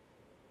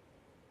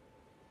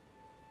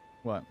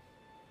 What?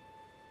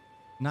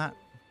 Not...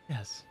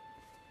 Yes.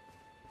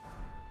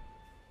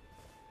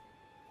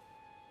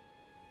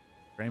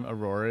 Frame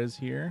Aurora is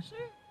here. Sure.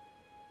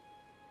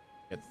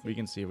 We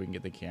can see if we can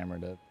get the camera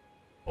to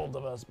both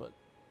of us, but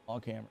all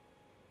camera.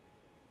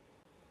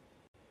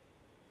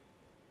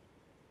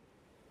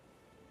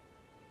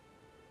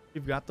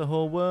 You've got the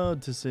whole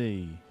world to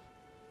see.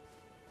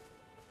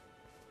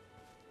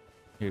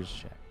 Here's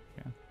Shaq.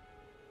 Yeah.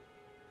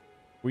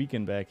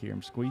 Squeaking back here.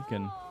 I'm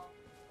squeaking.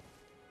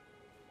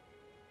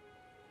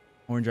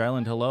 Orange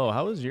Island, hello.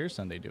 How is your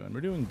Sunday doing? We're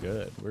doing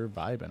good. We're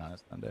vibing on a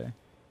Sunday.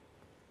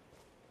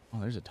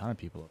 Oh, there's a ton of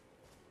people.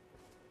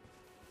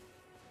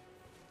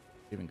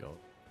 Even go.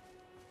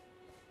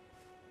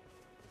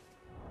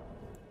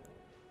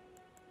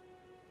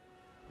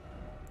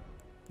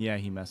 Yeah,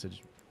 he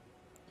messaged.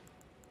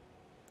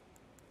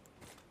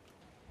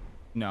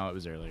 No, it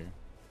was earlier.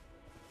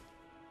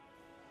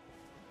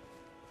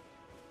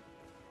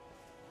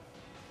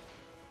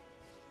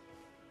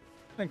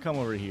 Then come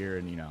over here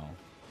and, you know,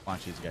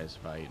 watch these guys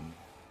fight and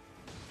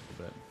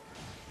a bit.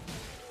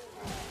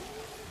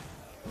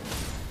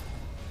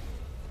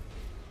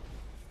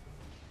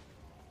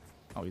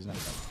 Oh, he's not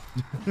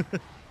coming.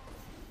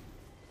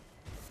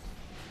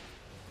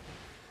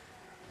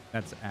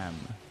 That's M.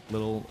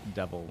 Little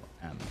Devil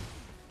M.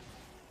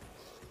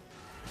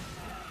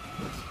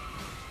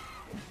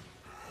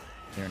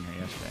 Here and here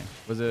yesterday.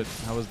 Was it,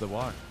 how was the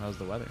walk? How was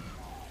the weather?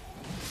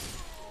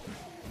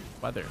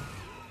 Weather.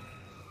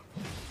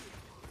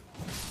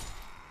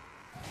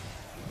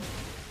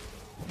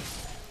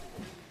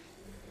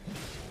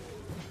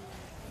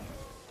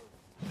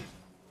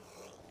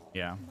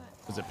 Yeah.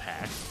 Was it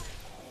packed?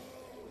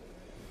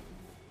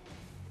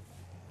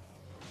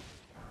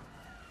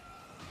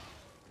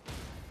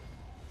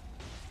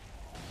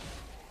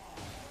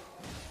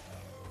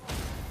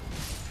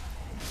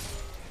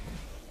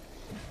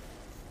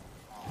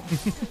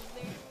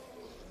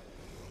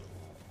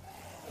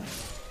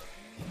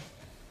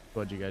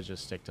 Would you guys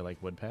just stick to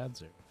like wood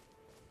pads or?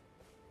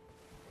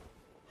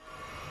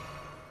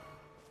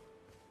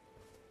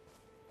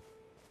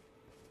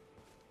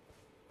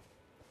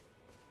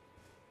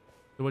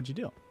 So what'd you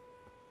do?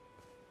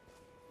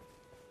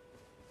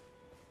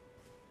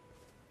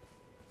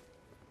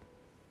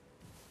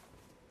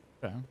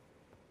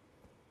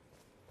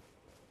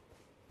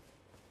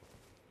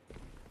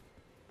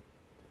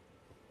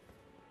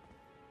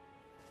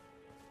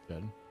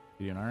 Good.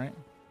 You doing all right?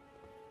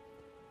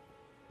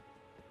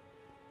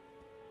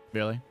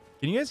 Really?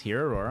 Can you guys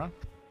hear Aurora?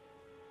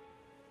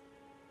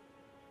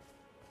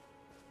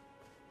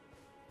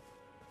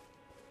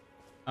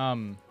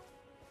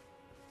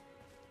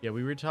 Yeah,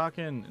 we were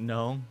talking.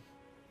 No.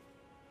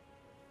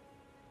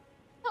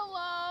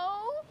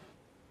 Hello?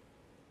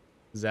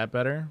 Is that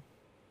better?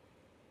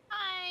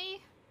 Hi.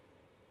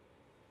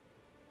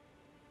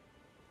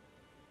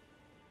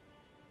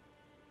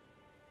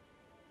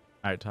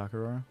 All right, talk,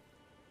 Aurora.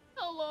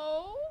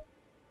 Hello?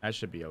 That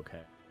should be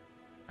okay.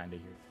 Kind of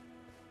here.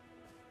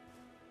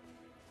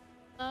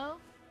 Hello?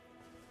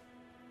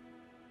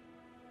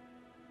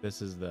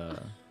 This is the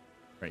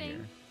right Thing.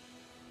 here.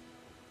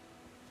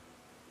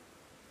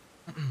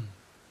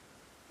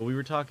 But we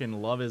were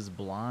talking Love is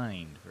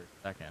Blind for a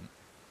second.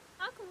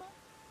 How come?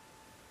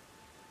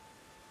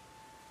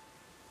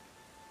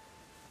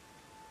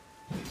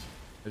 I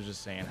was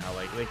just saying how,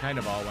 like, they kind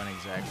of all went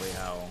exactly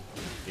how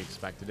we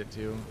expected it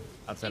to,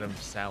 outside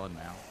of Salad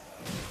now.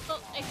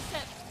 Well,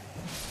 except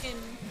in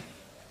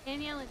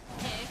Danielle and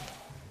Nick.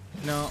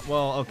 No,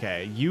 well,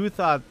 okay. You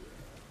thought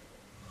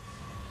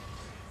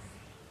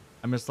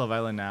I miss Love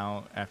Island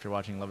now after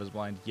watching Love is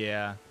Blind.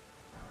 Yeah.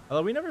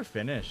 Although we never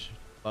finished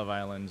Love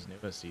Island's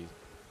newest season.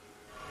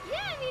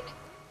 Yeah, I mean,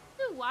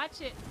 you watch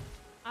it.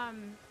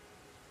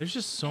 There's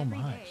just so every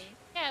much. day.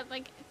 Yeah,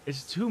 like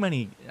It's too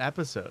many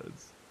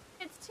episodes.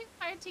 it's too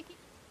hard to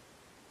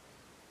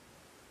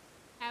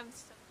have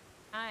some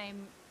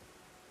time.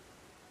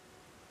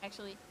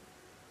 Actually,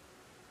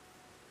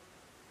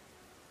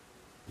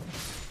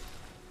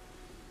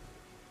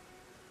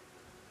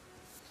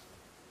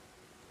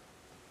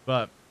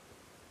 But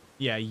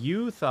yeah,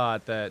 you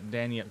thought that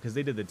Danielle, because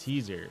they did the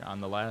teaser on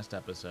the last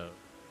episode,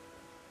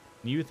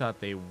 you thought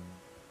they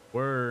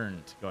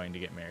weren't going to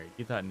get married.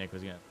 You thought Nick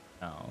was gonna.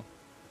 No.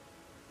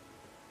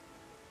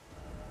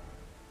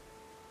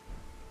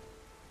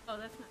 oh,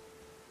 that's not.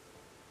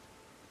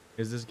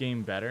 Is this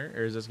game better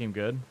or is this game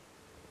good?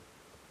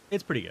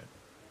 It's pretty good.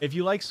 If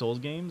you like Souls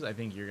games, I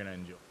think you're gonna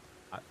enjoy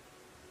it.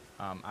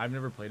 I've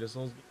never played a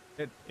Souls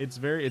game. It's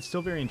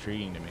still very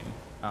intriguing to me.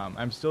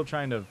 I'm still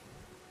trying to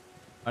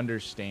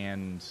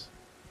understand,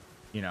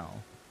 you know,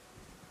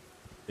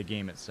 the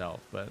game itself,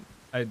 but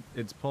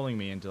it's pulling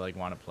me into like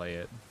want to play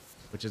it,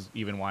 which is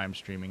even why I'm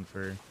streaming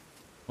for. I'm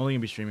only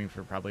gonna be streaming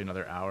for probably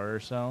another hour or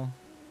so,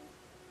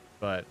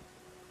 but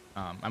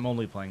I'm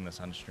only playing this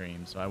on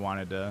stream, so I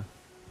wanted to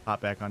hop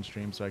back on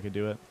stream so I could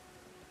do it.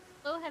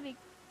 Low heavy.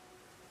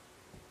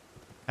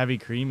 Heavy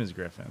Cream is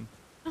Griffin.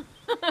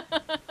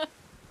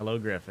 Hello,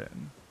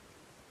 Griffin.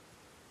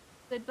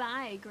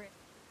 Goodbye, Griff.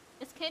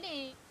 Just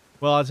kidding.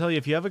 Well, I'll tell you,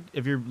 if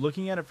you're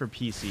looking at it for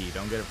PC,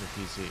 don't get it for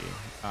PC.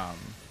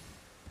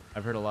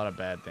 I've heard a lot of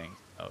bad things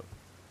about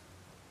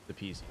the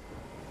PC.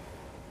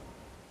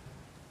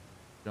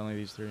 Only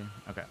these three?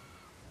 Okay.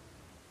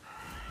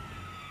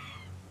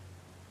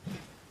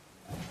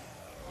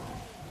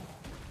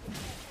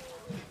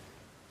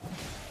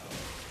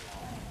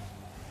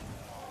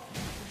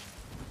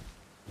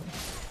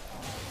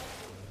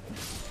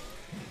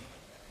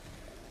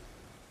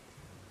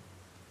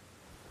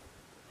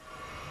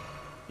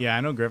 Yeah,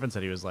 I know Griffin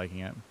said he was liking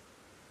it.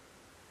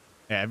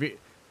 Yeah,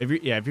 if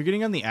you're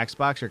getting on the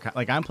Xbox or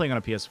like I'm playing on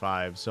a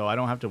PS5, so I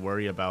don't have to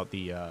worry about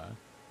the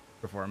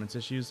performance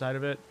issues side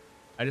of it.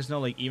 I just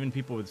know like even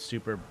people with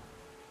super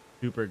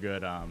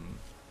good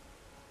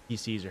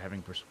PCs are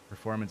having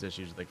performance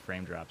issues with like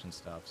frame drops and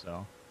stuff.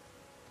 So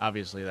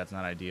obviously that's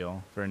not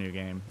ideal for a new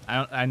game.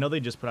 I know they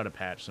just put out a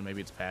patch, so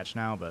maybe it's patched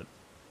now, but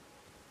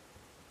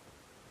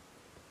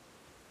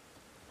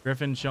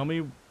Griffin, show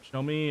me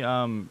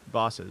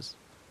bosses.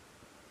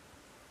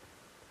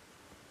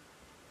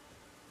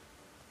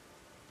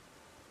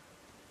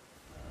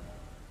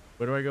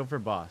 Where do I go for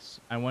boss?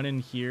 I went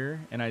in here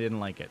and I didn't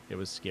like it. It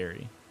was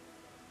scary.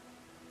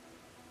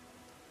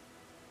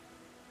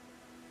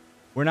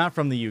 We're not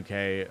from the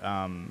UK.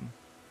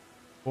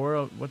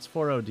 What's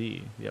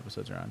 40D the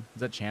episodes are on? Is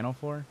that channel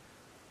 4?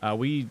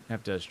 We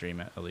have to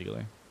stream it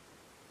illegally.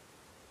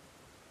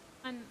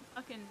 On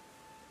fucking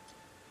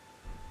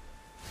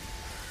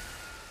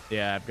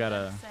Yeah, I've got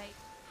a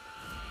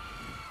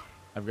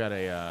website.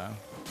 I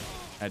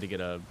had to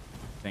get a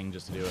thing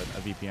just to do it,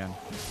 a VPN.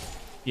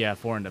 Yeah,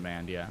 4 in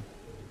demand, yeah.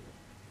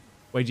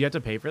 Wait, do you have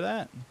to pay for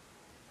that?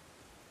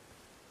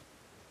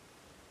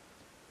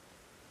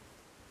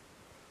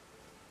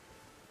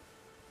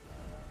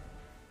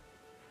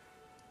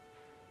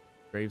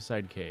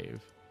 Graveside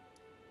Cave.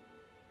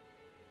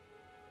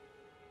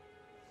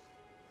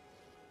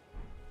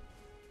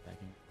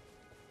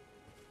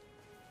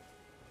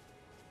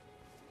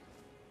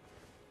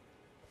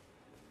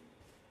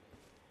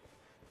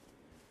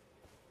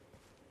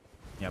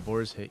 Yeah,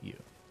 boars hit you.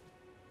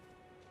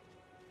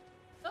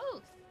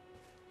 Oh.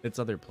 It's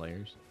other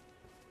players.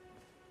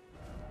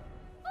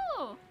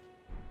 Oh.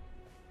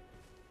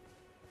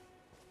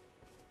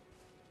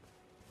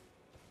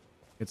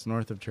 It's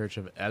north of Church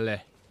of Elle.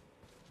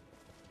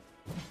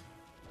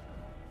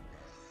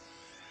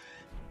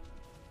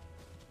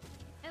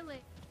 LA.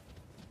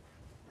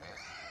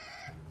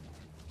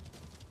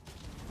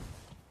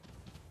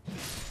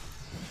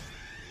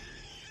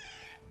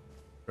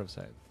 Grove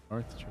side.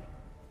 North Church.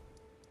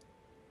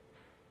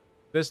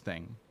 This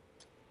thing.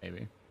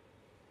 Maybe.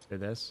 Or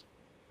this.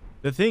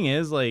 The thing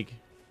is, like,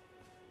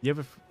 you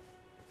have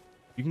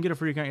you can get a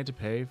free account you have to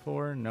pay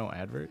for, no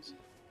adverts.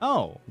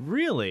 Oh,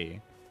 really?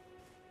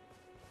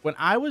 When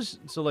I was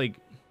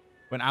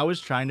when I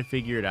was trying to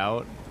figure it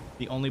out,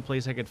 the only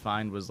place I could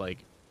find was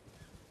like,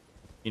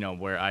 you know,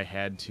 where I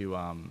had to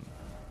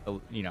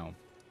you know,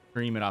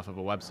 stream it off of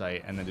a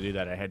website, and then to do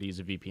that I had to use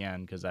a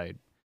VPN because I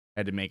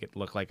had to make it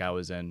look like I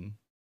was in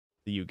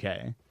the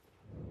UK.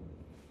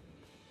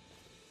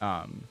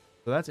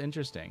 So that's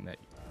interesting that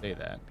you say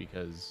that,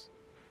 because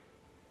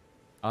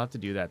I'll have to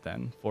do that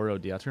then.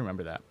 4OD, I'll have to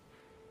remember that.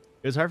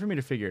 It was hard for me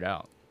to figure it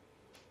out.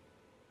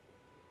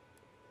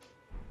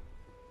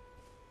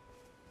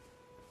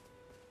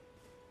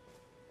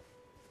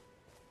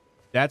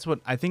 That's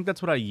what I think.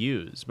 That's what I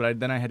use, but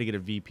then I had to get a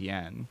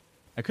VPN.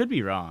 I could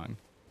be wrong,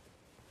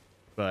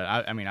 but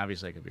I mean,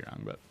 obviously I could be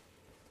wrong. But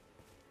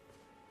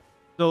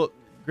so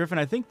Griffin,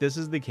 I think this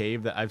is the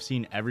cave that I've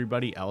seen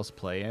everybody else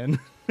play in,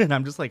 and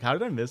I'm just like, how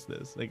did I miss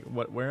this? Like,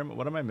 what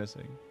am I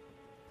missing?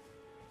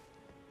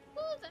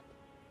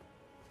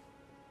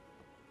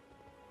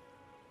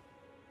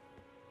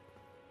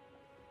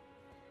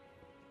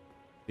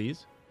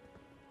 These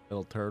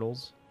little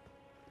turtles.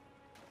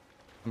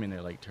 I mean,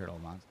 they're like turtle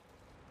monsters.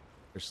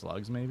 They're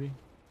slugs, maybe.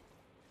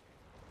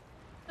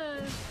 Not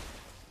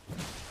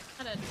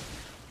a...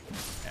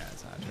 Yeah,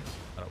 it's not true.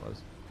 I thought it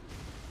was.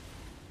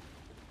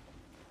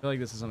 I feel like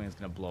this is something that's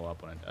gonna blow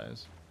up when it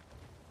dies.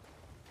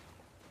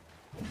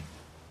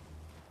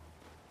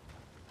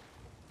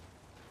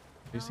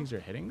 These things are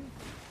hitting me?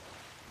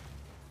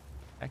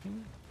 Attacking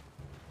me?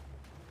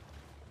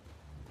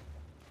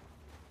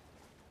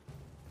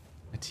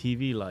 A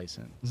TV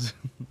license.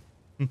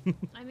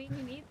 I mean,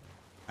 you need...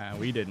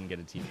 We didn't get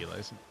a TV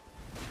license.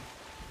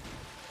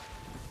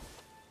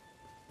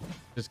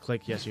 Just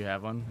click yes, you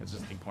have one. It's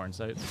just like porn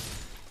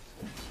sites.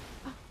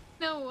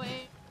 No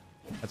way.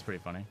 That's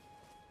pretty funny.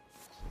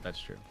 That's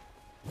true.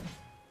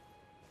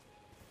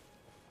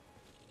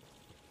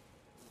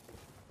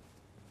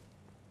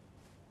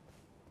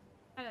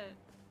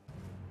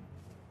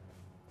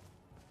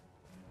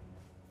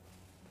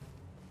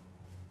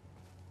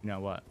 You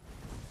know what?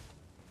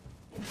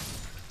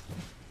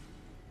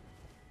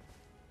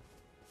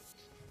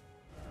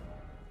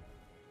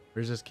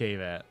 Where's this cave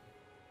at?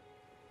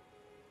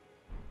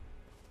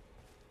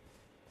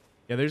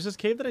 Yeah, there's this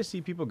cave that I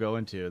see people go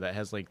into that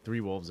has like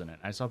 3 wolves in it.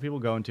 I saw people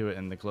go into it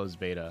in the closed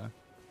beta.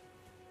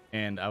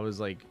 And I was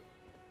like...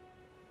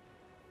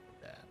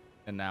 that.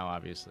 And now,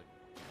 obviously.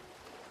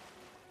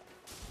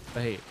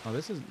 But hey, oh,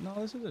 this is... no,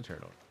 this is a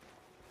turtle.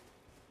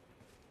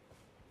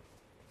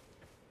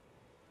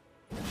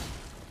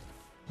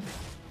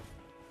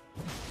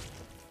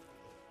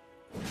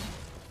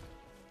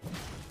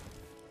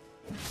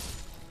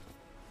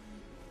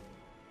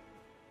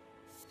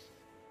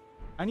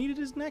 I needed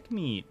his neck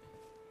meat.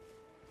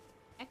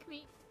 Neck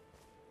meat?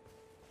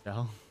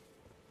 No.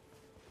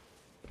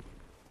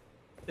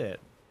 It.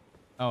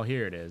 Oh,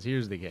 here it is.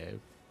 Here's the cave.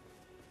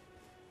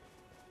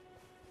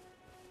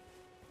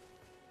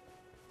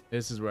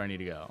 This is where I need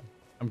to go.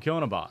 I'm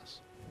killing a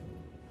boss.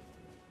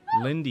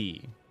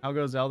 Lindy. How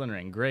goes Elden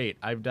Ring? Great.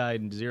 I've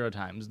died 0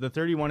 times. The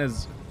 31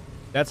 is...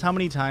 that's how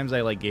many times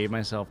I like gave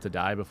myself to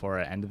die before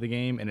I ended the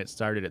game, and it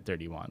started at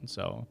 31.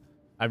 So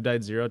I've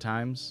died 0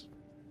 times.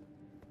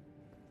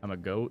 I'm a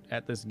goat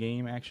at this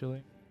game,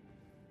 actually.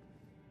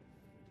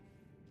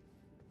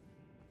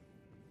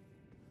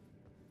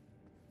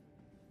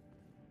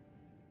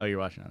 Oh, you're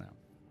watching on that.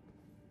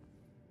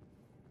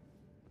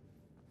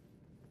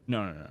 No.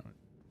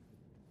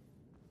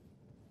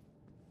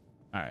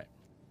 All right.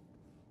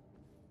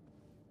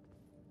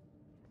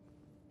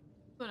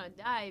 I'm gonna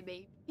die,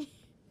 baby.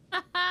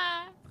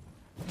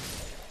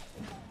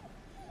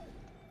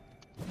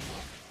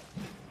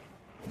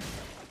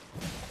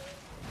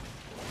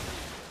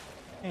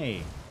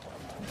 Hey.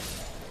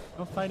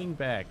 No fighting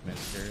back,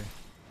 mister.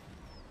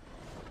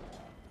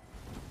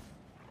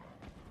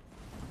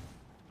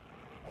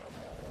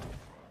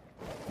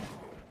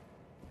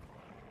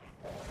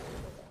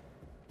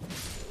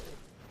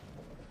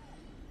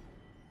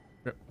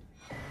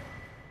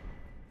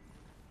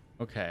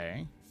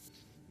 Okay.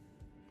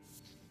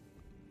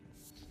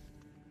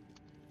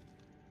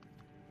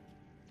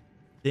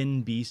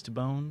 Thin beast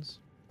bones.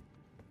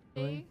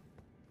 Really?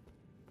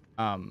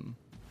 Oh.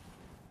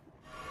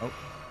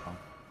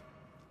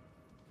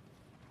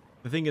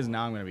 The thing is,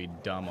 now I'm gonna be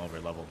dumb over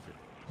leveled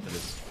for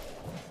this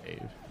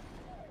cave.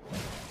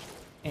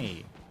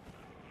 Hey.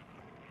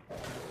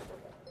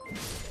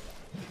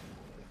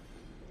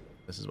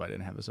 This is why I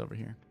didn't have this over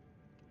here.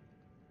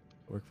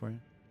 Work for you.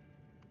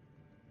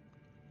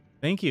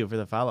 Thank you for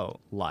the follow,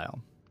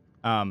 Lyle.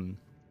 I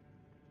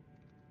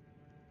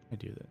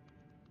do that.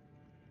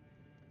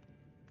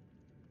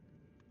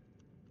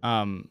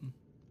 I'm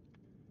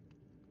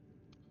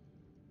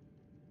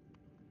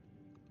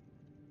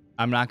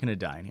not gonna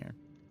die in here.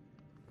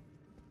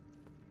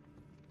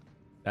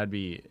 That'd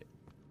be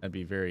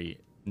very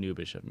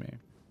noobish of me.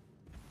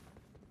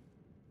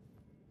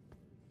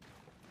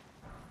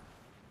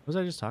 What was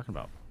I just talking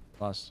about?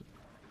 Lost.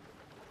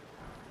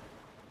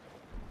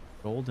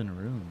 Golden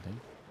rune. Thank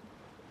you.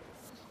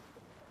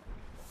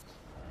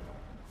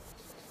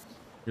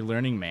 You're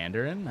learning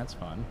Mandarin? That's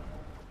fun.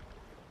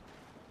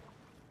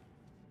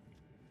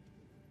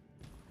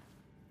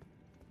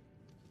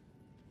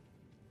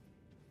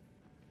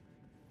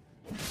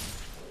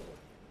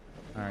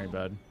 All right,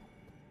 bud.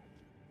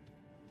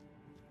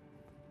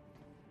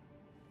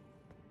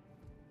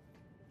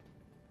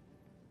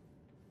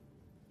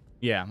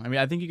 Yeah, I mean,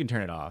 I think you can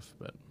turn it off,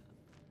 but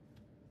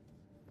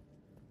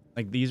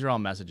like these are all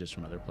messages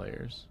from other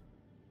players.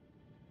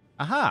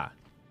 Aha!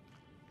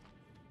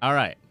 All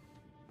right.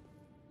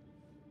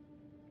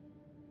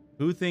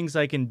 Who thinks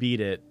I can beat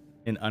it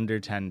in under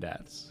 10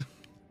 deaths?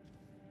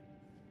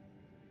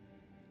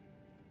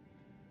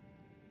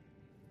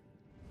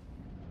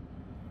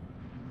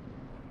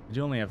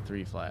 You only have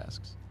 3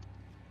 flasks.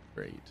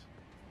 Great.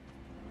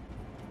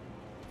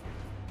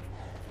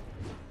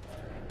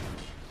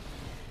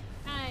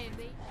 Hi,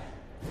 baby.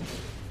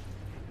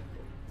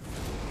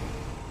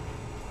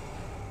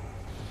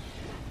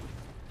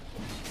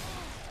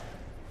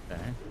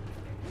 Okay.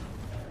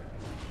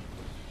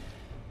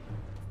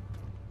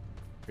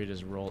 We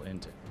just roll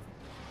into it.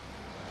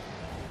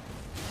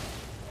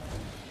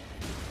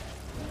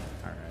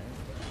 Alright.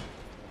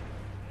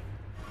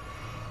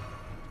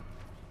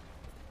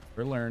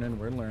 We're learning,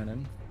 we're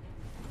learning.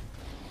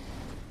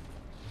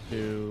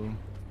 2,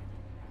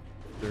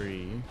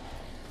 3.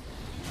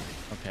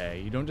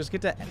 Okay, you don't just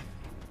get to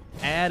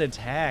add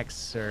attacks,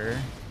 sir.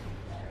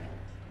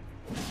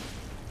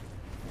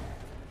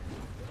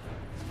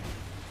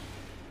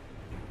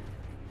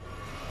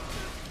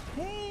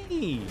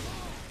 Hey!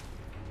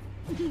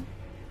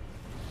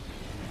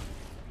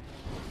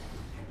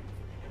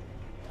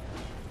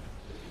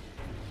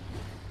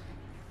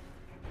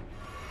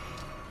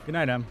 Good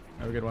night, Em.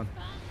 Have a good one.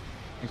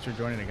 Thanks for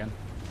joining again.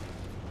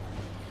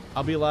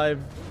 I'll be live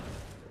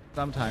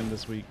sometime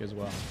this week as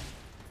well.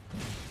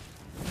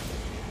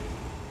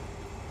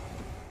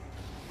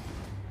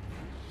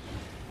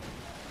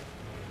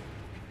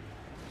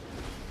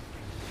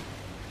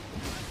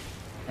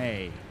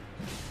 Hey.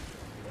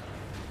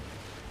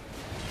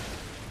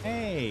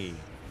 Hey.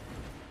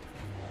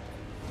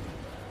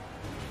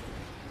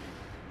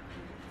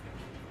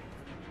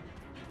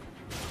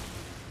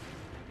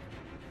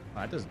 Oh,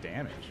 that does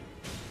damage.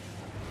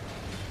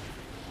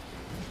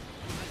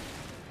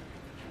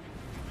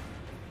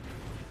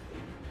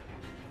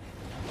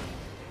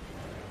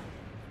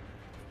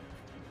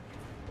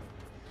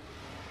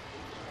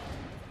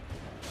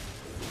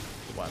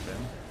 Weapon.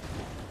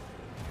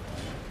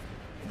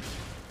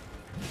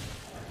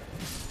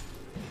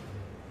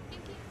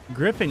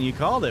 Griffin, you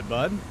called it,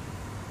 bud.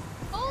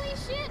 Holy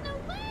shit, no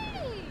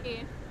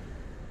way!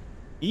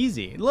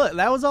 Easy. Look,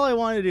 that was all I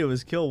wanted to do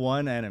was kill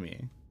one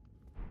enemy.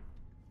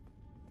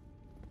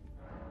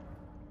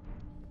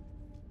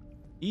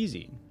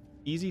 Easy.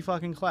 Easy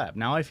fucking clap.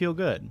 Now I feel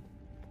good.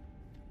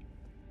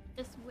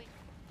 Just wait.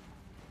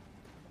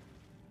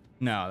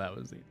 No, that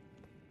was the...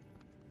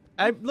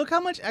 look how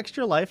much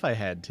extra life I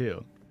had,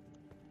 too.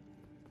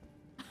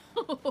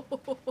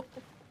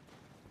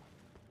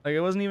 Like, it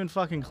wasn't even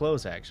fucking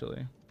close,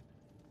 actually.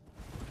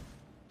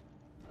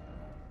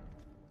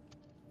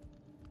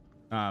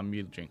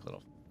 You drink a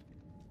little.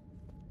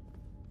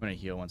 I'm gonna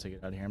heal once I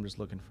get out of here. I'm just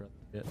looking for a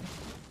bit.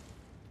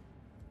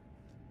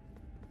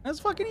 That's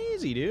fucking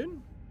easy,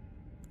 dude.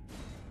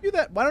 Do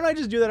that. Why don't I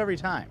just do that every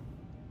time?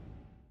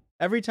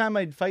 Every time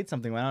I fight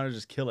something, why don't I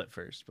just kill it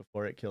first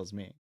before it kills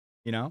me?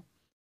 You know?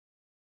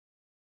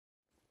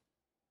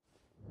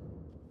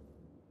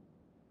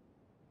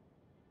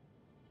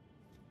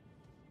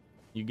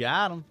 You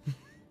got him.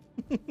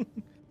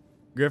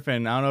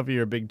 Griffin, I don't know if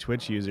you're a big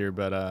Twitch user,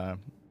 but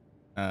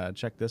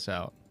check this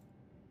out.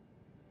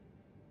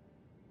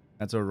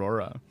 That's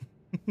Aurora.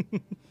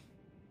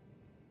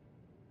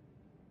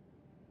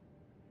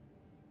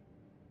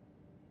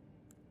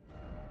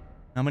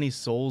 How many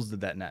souls did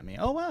that net me?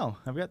 Oh, wow.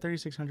 I've got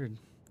 3,600.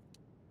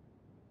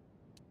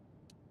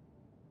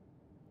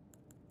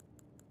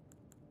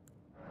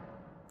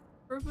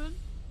 Griffin?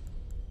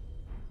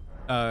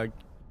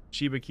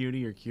 Shiba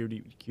Cutie or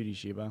Cutie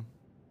Shiba.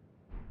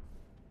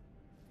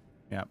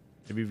 Yeah.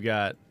 We've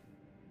got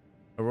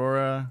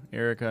Aurora,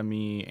 Erica,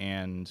 me,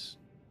 and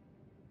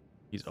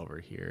he's over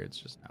here. It's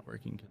just not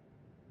working.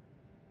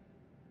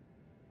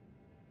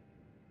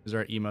 These are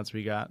our emotes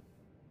we got.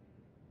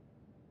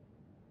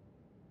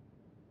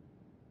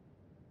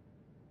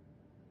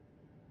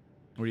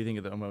 What do you think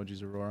of the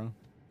emojis, Aurora?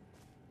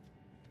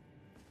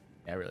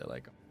 Yeah, I really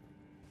like them.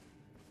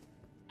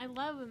 I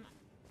love him.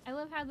 I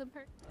love how the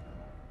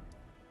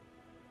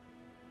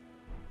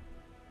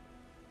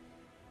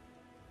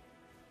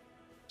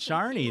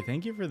Sharny,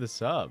 thank you for the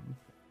sub.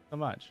 So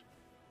much.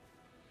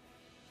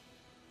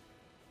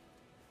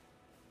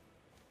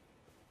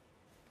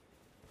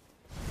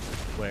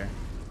 Where?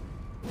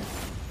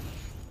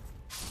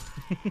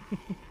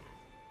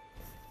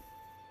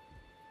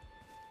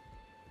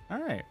 All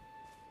right.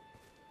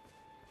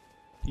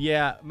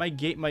 Yeah, my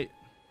gate might...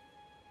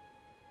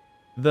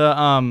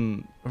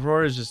 The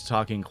Aurora's just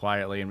talking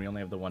quietly, and we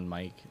only have the one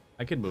mic.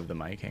 I could move the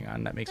mic. Hang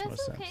on, that makes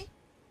most That's okay. sense.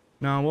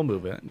 No, we'll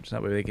move it so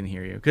that way they can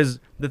hear you. Because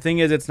the thing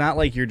is, it's not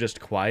like you're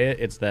just quiet.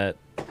 It's that,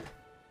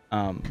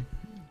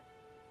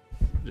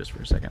 just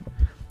for a second,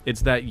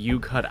 it's that you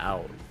cut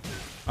out.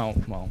 Oh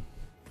well,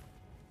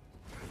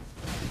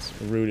 it's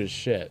rude as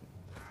shit.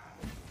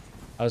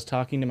 I was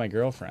talking to my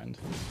girlfriend.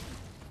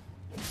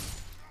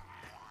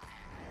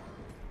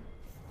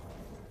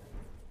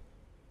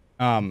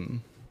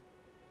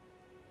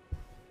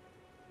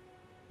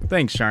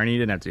 Thanks, Sharni. You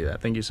didn't have to do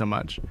that. Thank you so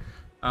much.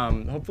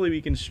 Hopefully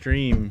we can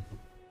stream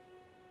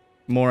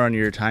more on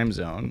your time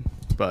zone,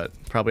 but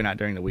probably not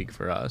during the week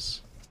for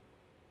us.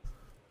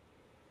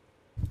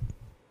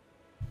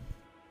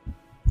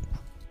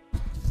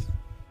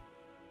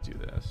 Do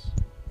this.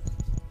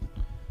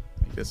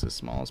 Make this as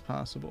small as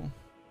possible.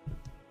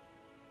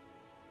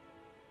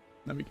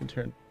 Then we can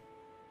turn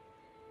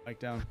mic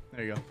down.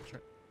 There you go.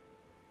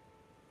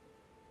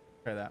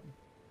 Try that.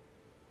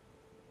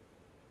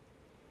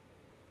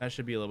 That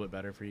should be a little bit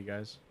better for you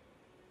guys.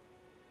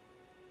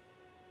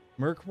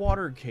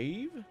 Murkwater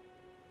Cave?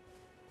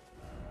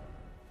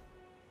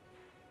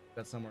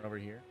 That's somewhere over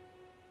here.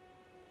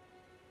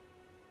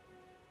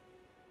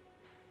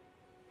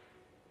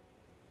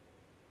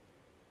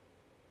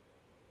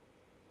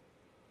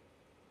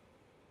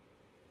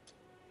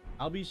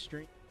 I'll be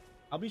streaming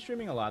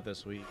a lot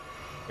this week,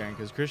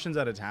 because Christian's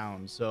out of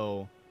town,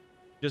 so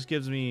just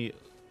gives me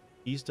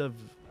east of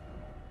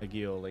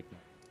Agil, like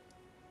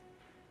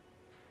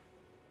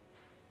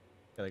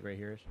right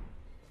here-ish.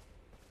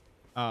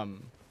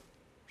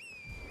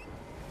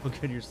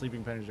 Look at your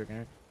sleeping pennies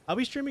joking. I'll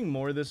be streaming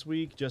more this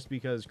week just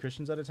because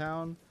Christian's out of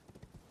town.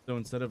 So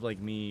instead of like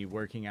me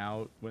working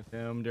out with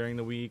him during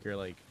the week or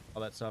like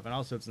all that stuff, and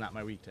also it's not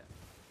my week to.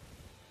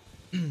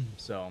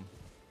 So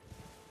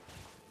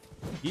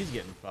he's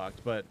getting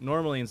fucked. But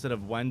normally instead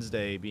of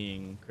Wednesday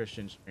being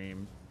Christian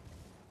stream,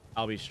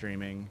 I'll be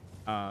streaming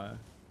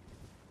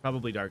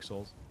probably Dark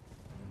Souls.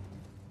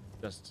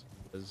 Just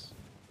because,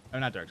 oh,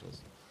 not Dark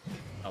Souls,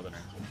 Elden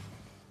Ring.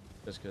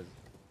 Just because.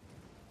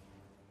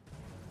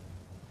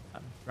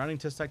 Running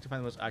Tistek to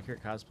find the most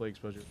accurate cosplay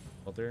exposure to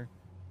filter.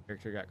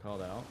 Character got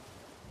called out.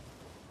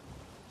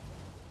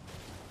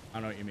 I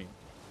don't know what you mean.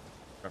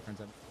 Reference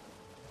that.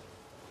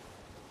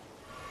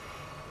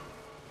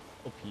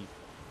 Oh, Pete.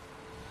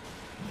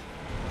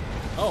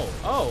 Oh.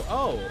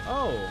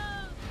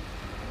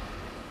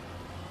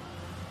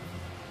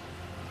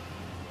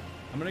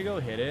 I'm gonna go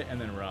hit it and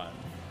then run.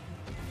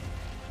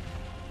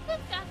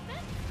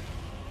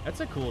 That's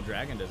a cool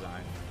dragon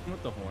design.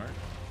 With the horn.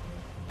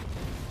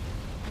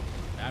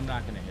 I'm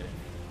not gonna hit it.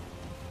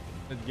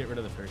 Let's get rid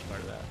of the first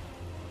part of that.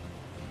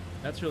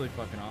 That's really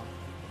fucking awesome.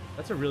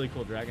 That's a really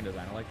cool dragon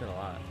design. I like that a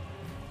lot.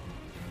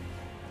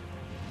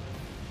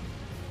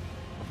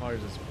 How far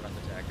does this breath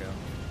attack go?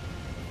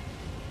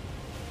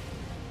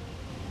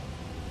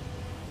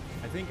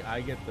 I think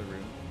I get the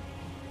rune.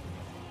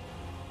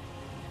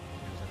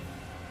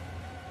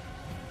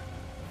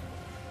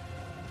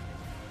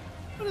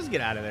 We'll just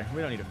get out of there.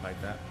 We don't need to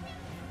fight that.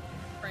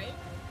 Right?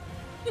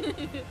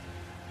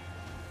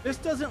 This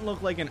doesn't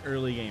look like an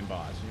early game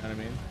boss, you know what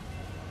I mean?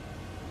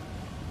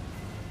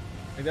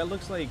 Like that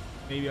looks like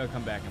maybe I'll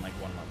come back in like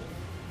one level.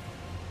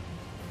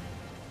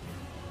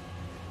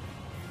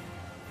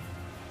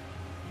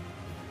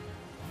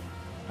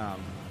 A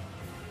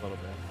little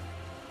bit.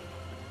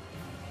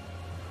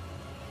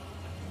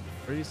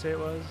 Where did you say it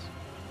was?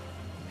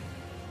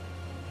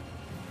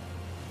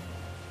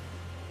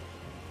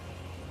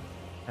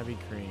 Heavy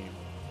Cream.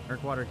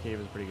 Murkwater Cave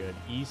is pretty good.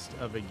 East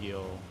of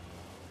Agil.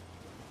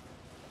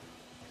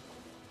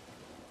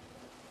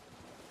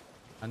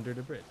 Under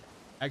the bridge.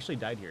 I actually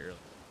died here earlier.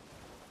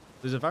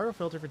 There's a viral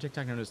filter for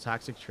TikTok known as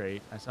Toxic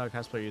Trait. I saw a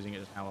cosplayer using it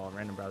just now while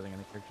random browsing on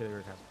the character they were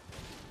cosplaying.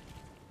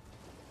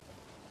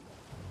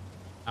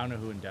 I don't know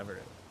who endeavored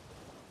it.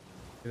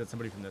 Is that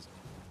somebody from this?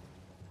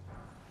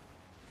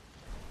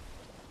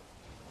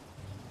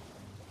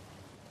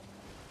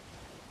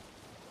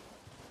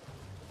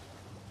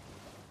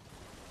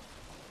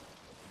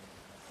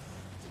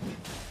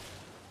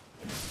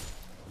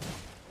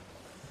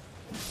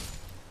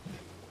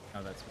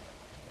 Oh, that's me.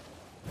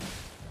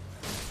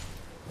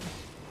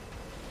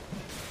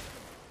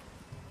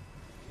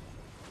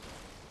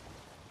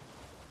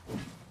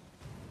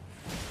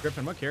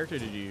 Griffin, what character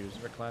did you use?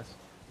 What class?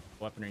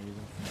 What weapon are you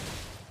using?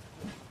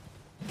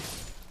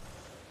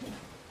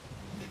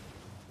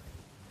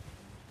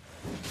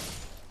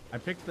 I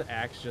picked the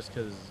axe just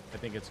because I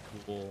think it's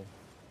cool.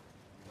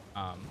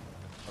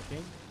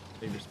 Okay,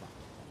 save your spot.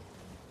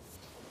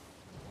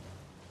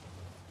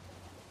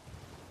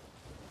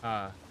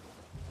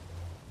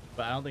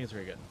 But I don't think it's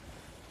very good.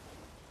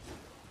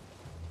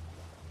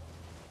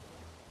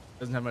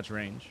 Doesn't have much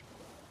range.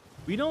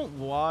 We don't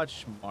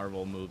watch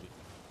Marvel movies.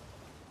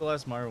 The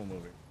last Marvel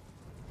movie.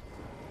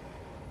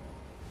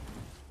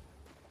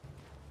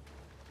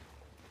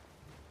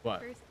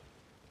 What? First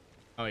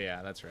Oh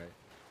yeah, that's right.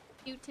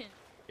 mutant.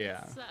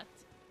 Yeah. Sucked.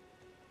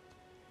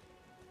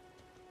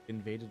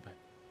 Invaded by.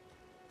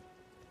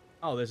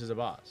 Oh, this is a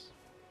boss.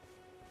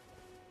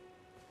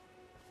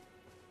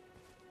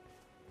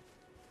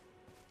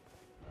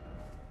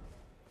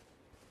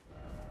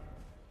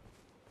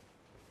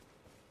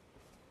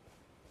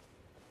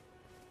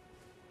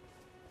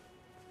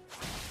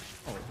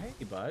 Oh,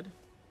 hey, bud.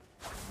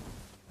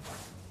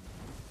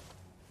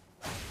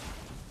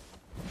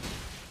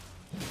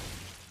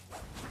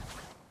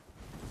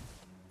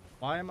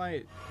 Why am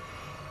I...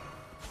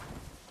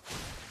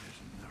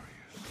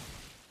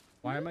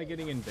 Why am I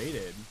getting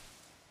invaded?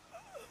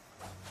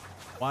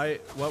 Why?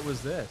 What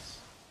was this?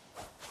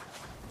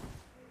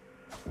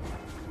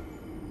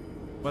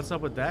 What's up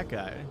with that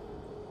guy?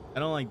 I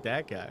don't like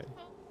that guy.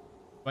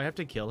 Do I have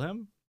to kill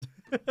him?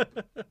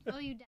 Oh,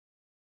 you died.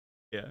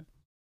 Yeah.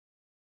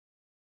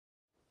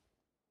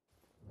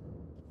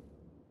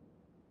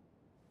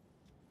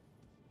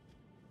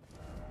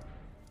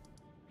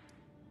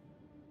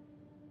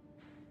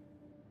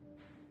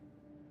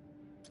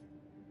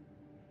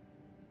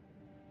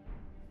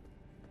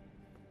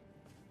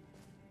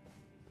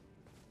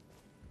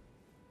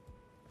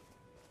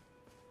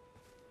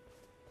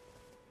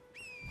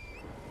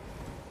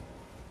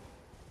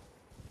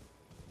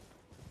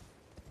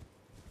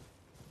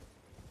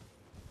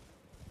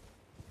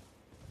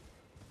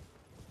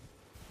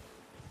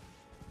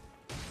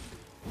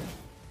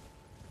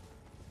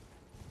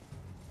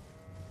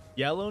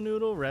 Yellow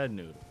noodle, red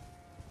noodle.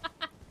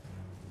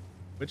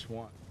 Which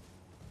one?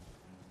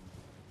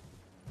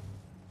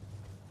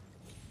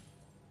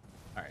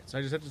 All right, so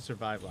I just have to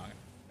survive long enough.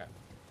 Okay.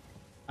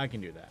 I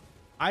can do that.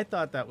 I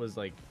thought that was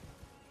like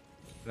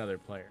another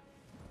player.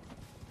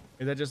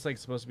 Is that just like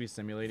supposed to be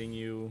simulating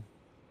you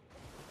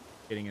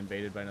getting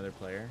invaded by another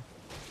player?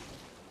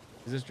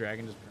 Is this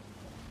dragon just...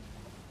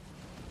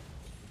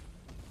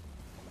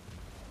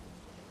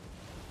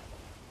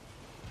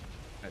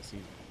 I see.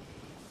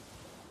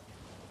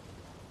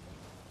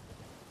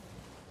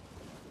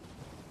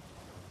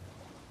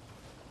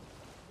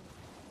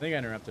 I think I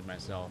interrupted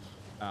myself.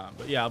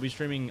 But yeah, I'll be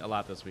streaming a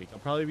lot this week. I'll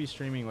probably be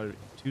streaming like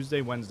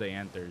Tuesday, Wednesday,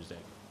 and Thursday.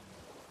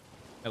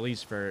 At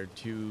least for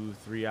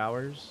 2-3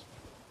 hours.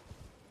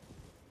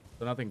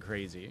 So nothing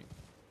crazy.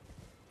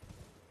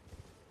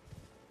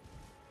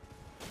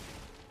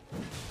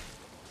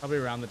 Probably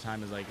around the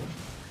time is like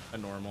a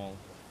normal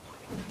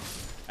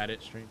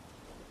edit stream.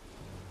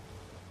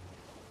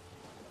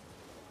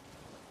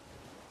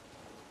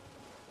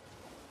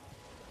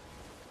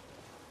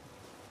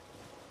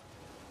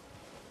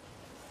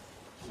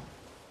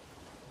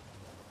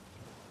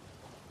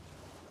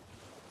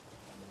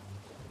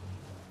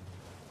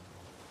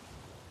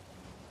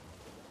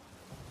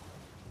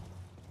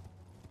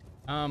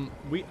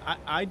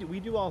 We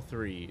do all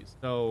three.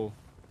 So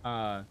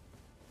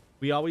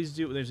we always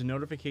do. There's a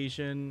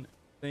notification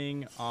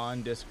thing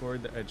on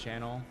Discord, a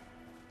channel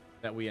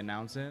that we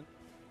announce it.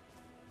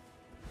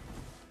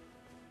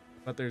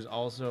 But there's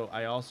also,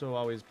 I also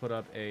always put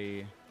up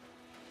a...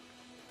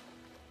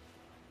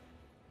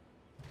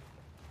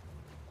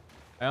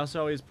 I also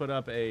always put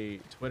up a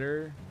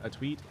Twitter, a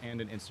tweet,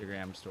 and an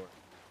Instagram story.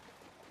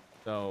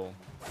 So...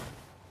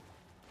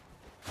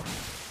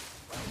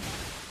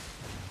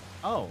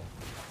 Oh.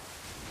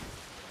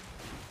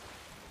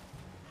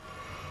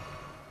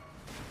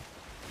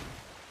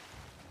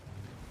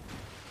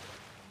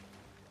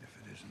 If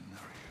it isn't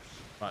Nereus.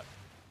 What?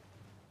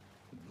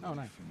 The Oh,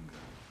 bloody nice. finger.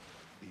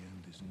 The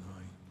end is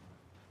nigh.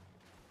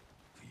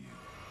 For you.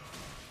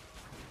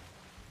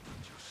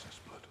 And your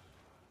cessblood.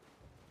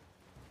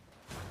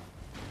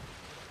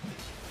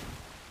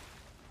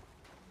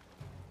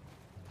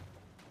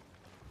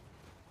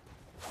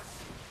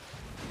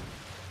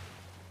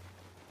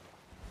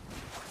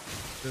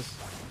 Just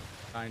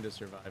trying to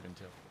survive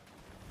until...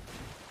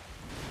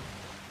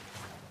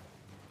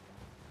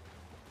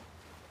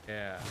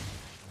 Yeah.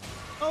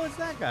 Oh, it's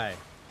that guy.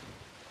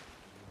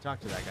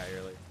 Talked to that guy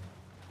earlier.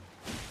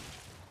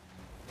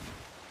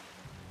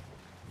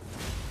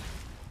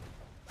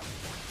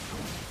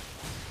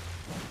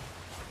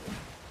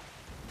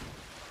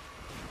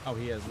 Oh,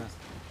 he has nothing.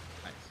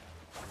 Nice.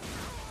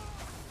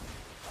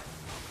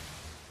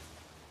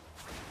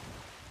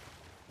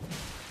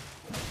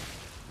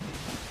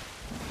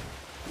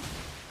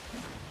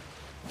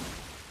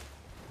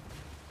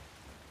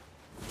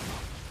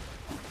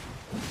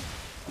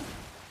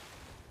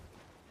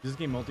 Is this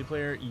game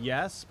multiplayer?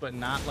 Yes, but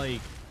not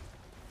like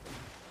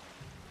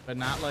in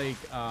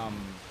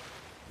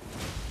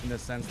the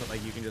sense that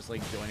like you can just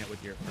like join it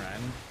with your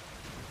friend.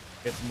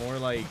 It's more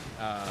like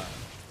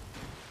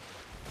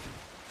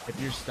if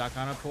you're stuck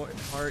on a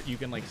part, you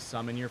can like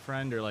summon your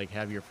friend or like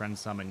have your friend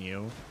summon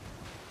you.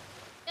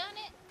 Done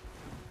it.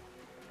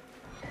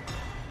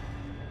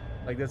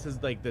 Like this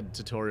is like the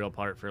tutorial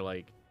part for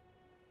like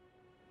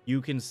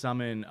you can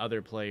summon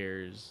other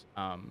players,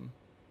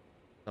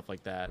 stuff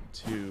like that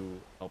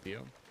to help you.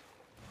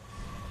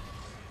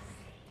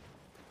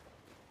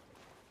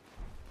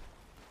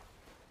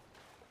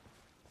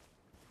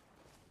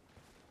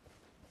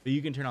 But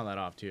you can turn all that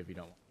off too if you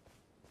don't want.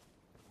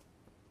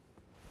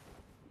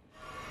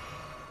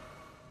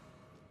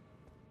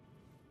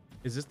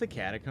 Is this the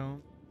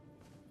catacomb?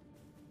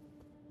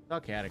 Saw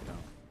Catacomb.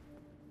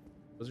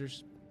 Those are.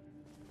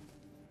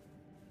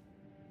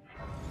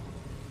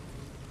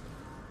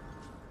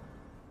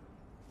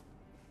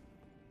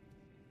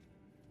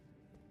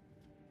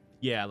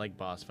 Yeah, like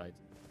boss fights.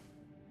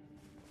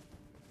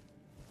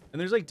 And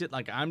there's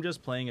like I'm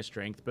just playing a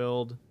strength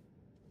build.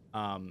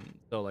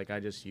 So like I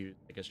just use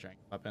like a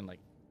strength weapon, like,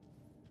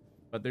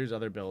 but there's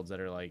other builds that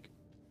are like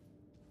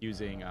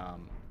using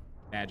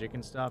magic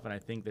and stuff, and I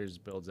think there's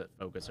builds that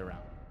focus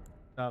around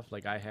stuff.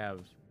 Like I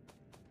have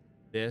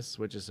this,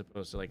 which is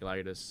supposed to like allow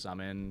you to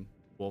summon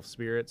wolf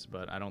spirits,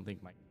 but I don't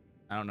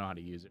know how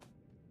to use it.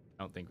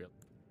 I don't think really.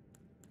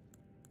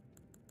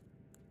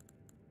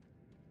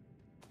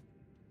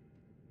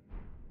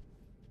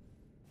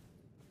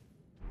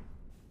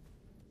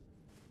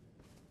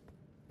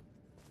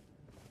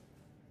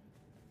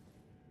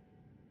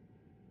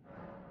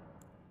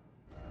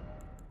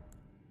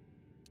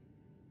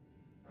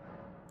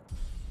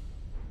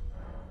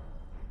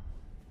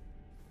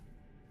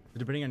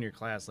 Depending on your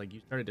class, like you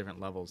start at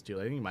different levels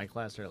too. I think my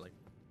class started like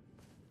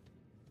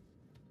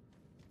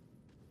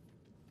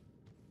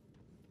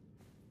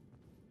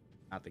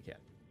not the cat,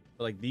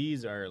 but like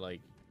these are like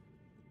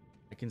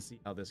I can see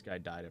how this guy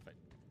died if I.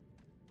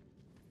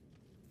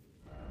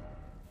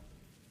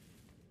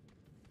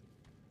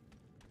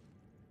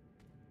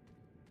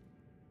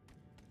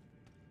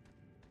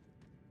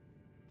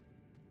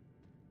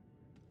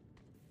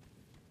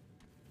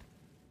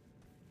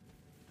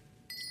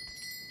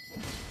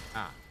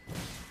 Ah,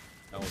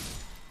 no,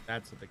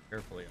 that's what the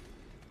carefully.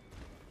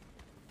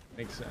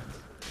 Makes sense.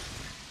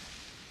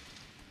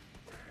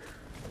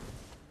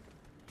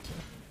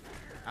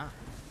 Ah.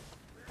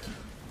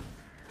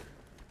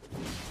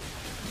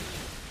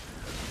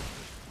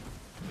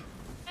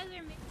 Guys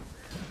are ma-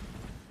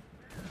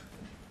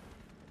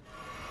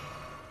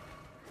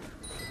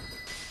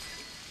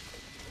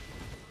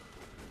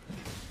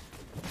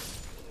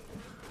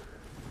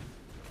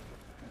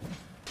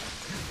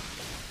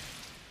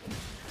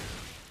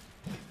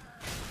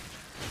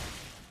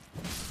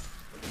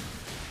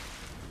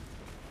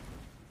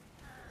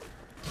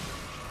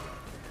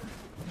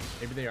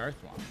 Maybe they are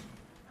Thwomp.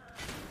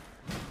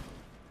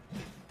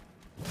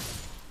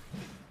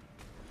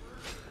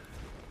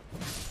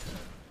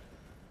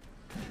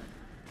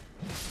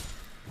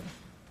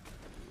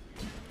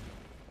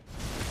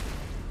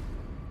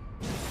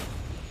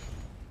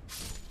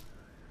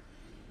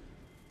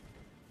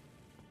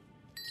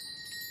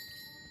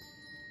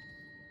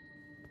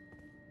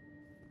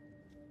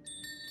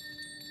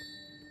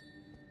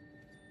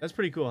 That's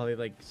pretty cool how they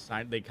like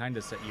they kind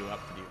of set you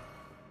up to do.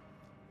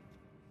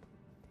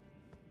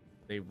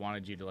 They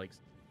wanted you to like.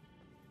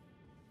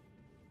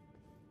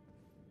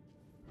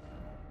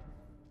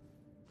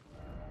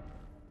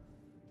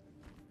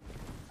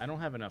 I don't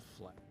have enough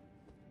flex.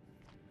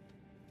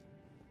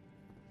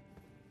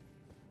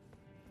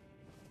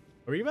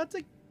 Are we about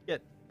to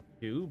get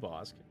 2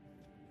 boss?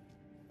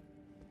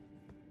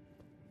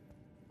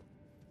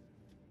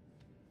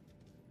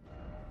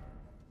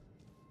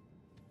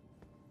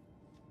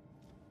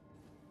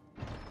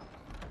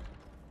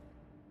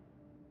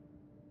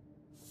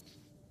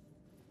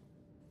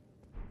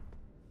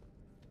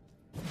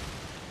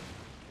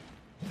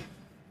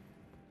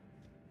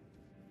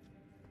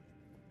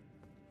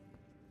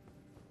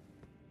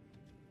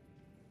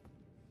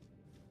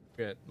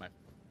 Good, my.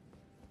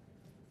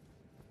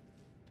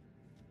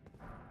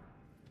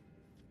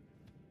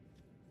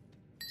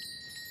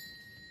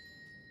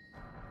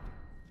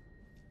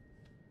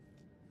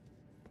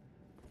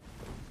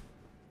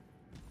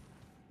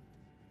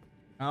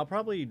 I'll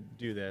probably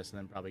do this and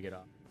then probably get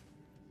off.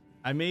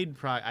 I made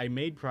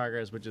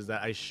progress, which is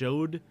that I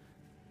showed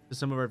to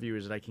some of our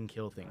viewers that I can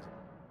kill things.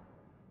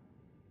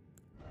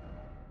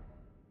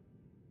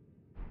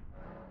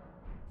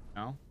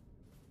 No,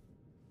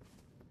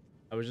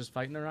 I was just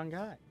fighting the wrong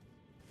guy.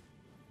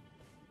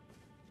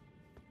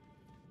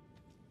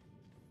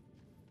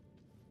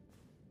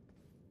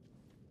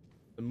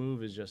 The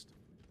move is just.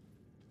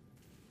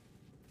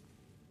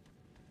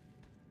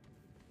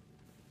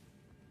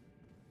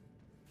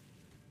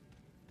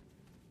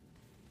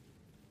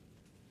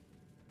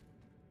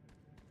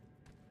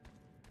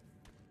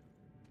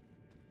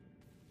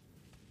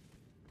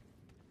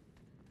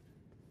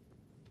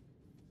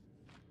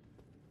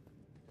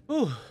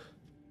 Ooh.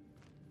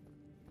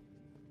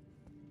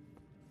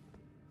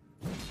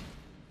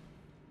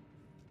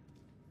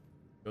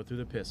 Go through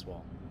the piss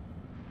wall.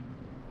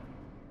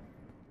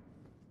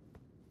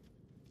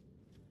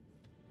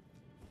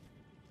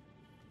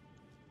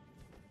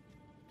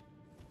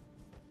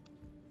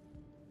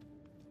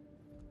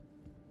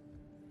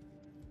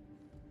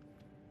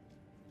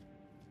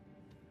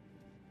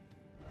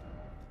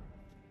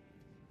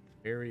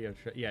 Area,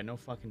 yeah, no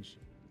fucking shit.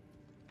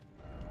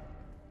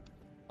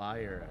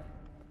 Fire.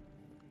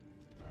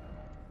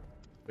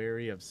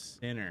 Wary of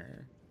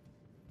sinner.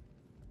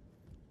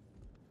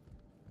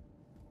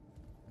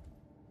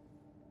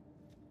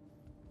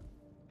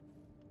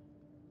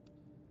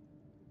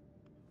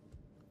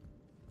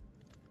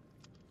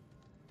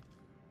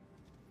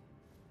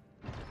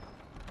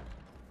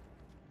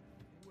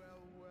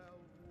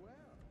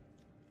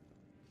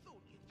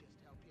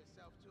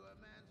 a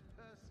man's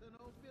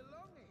personal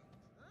belongings,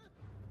 huh?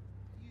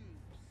 You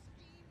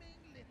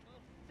scheming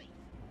little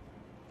thief.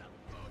 The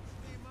gods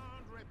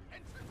demand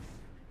repentance.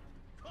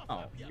 Cough Oh,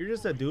 up your you're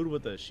just a glory. dude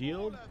with a All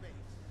shield? of it.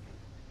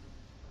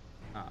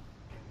 Ah.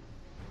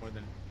 More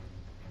than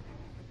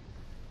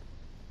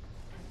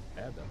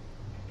bad though.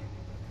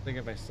 I think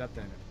if I stepped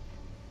in it.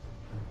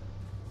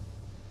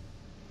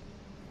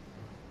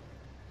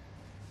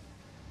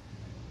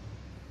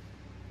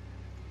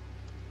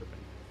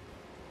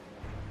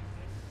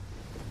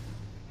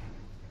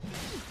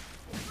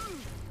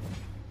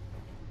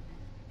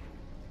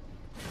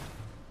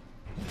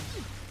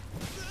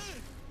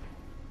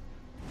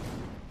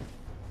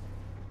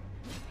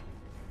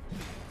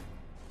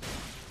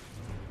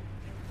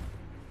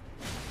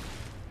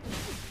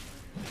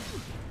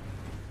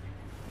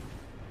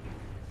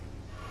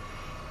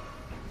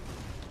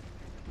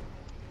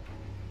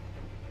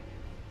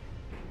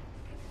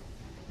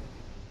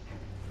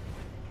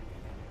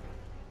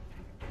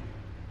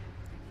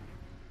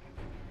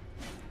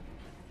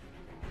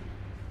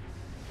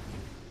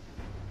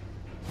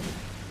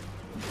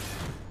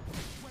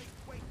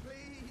 Wait,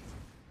 please.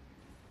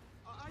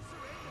 I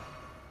surrender.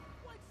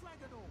 White flag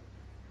and all.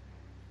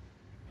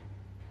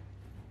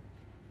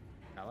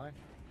 Ally?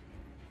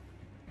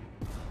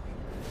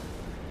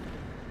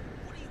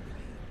 What do you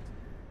believe?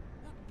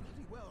 That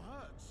bloody well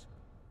hurts.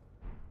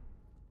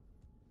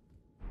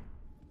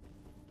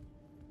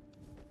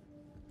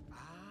 Ah.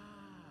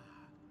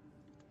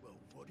 Well,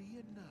 what do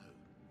you know?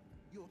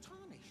 You're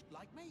tarnished,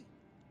 like me.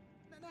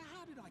 Now,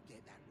 how did I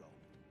get that wrong?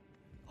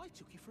 I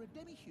took you for a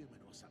demi-human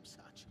or some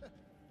such. But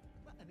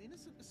an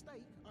innocent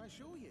mistake, I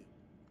assure you.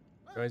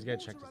 Well, always gotta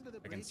water check this under the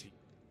I can bridge. see.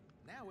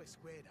 Now we're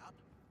squared up.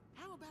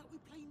 How about we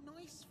play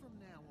nice from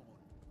now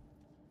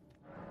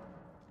on?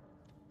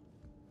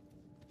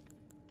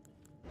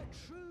 A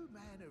true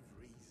man of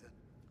reason.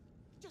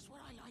 Just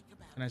what I like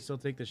about Can I you. still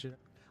take the shit?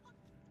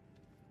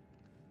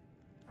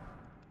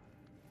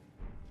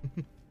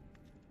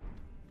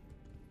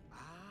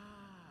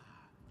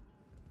 Ah.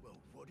 Well,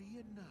 what do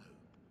you know?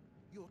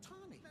 You're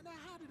tarnished. Now,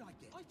 how did I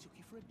get? I took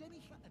you for a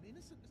demi-human, an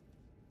innocent.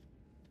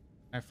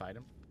 Can I fight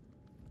him?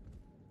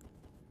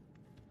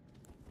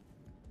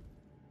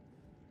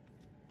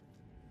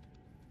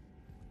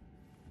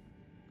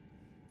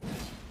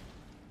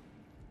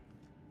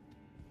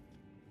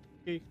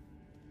 Okay.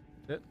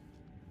 That's it.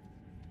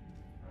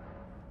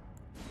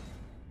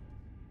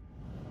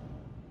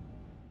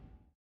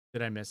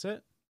 Did I miss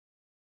it?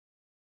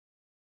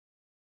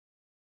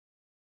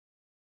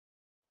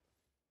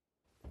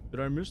 Did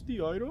I miss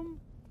the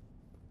item?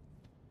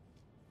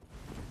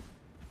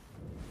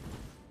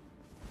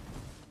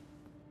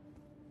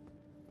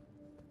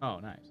 Oh,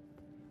 nice.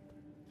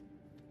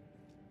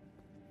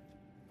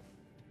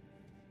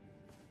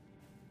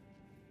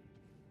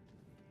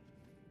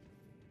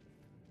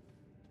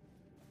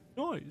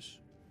 Nice.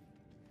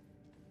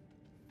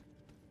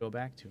 Go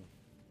back to him.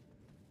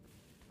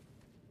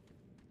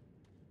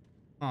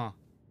 Huh.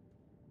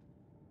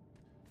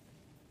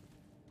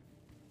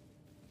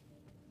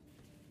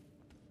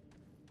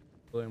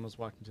 Really almost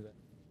walked into that.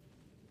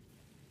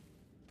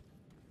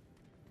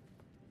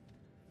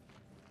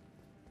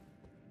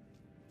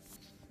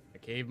 A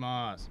cave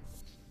moss.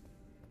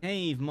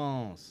 Cave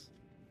moss.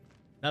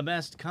 The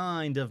best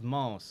kind of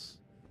moss.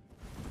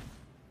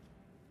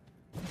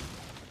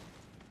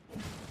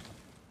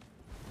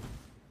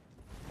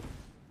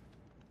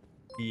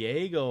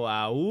 Diego,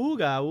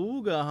 auga,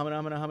 auga,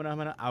 hamana, hamana, hamana,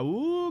 hamana,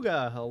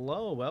 auga.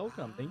 Hello,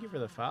 welcome. Thank you for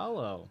the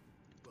follow.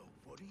 Well,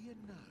 what do you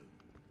know?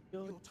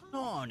 You're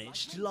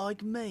tarnished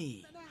like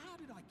me. Now, how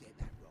did I get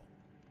that wrong?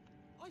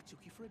 I took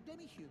you for a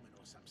demi-human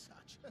or some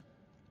such. But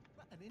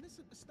an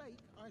innocent mistake,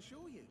 I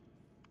assure you.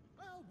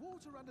 Well,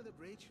 water under the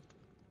bridge.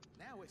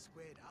 Now we're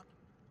squared up.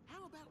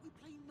 How about we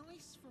play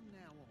nice from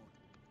now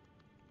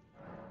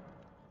on?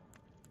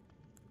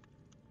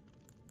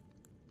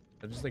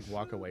 I'll just like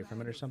walk away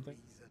from it or something.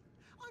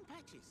 I'm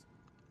Patches.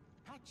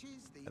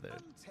 Patches the Tethered.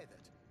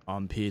 untethered.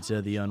 I'm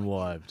Petyr the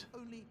Unwived.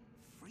 Only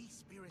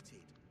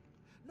free-spirited.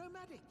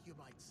 Nomadic, you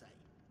might say.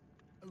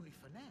 Only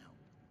for now,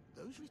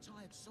 those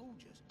retired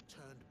soldiers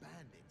turned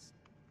bandits.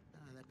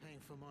 They're paying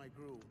for my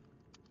gruel.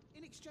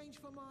 In exchange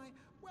for my,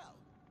 well,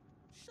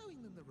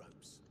 showing them the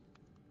ropes.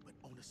 But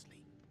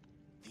honestly,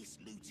 this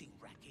looting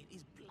racket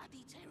is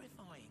bloody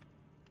terrifying.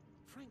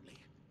 Frankly,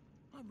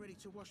 I'm ready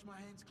to wash my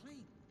hands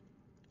clean.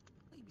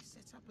 Maybe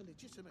set up a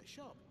legitimate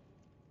shop.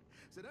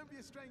 So don't be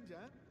a stranger.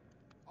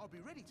 I'll be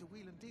ready to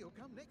wheel and deal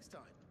come next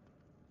time.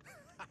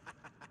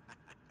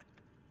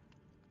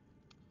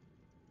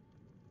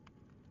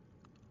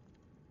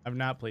 I've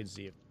not played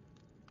Zeve.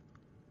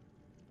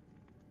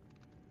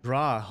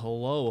 Draw,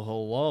 hello,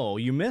 hello.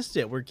 You missed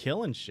it. We're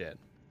killing shit.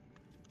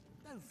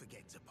 Don't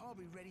forget to. I'll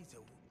be ready to.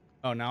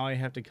 Oh, now I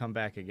have to come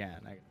back again.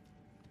 I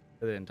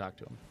didn't talk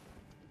to him.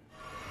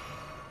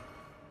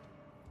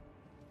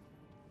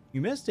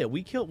 You missed it.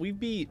 We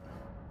beat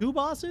 2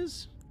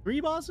 bosses? 3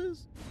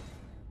 bosses?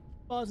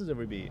 Bosses have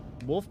we beat?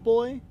 Wolf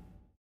Boy?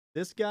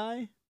 This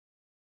guy?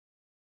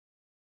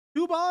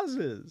 2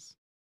 bosses.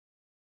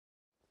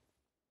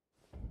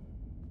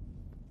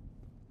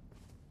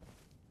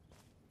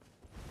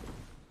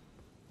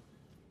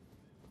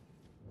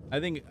 I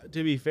think,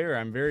 to be fair,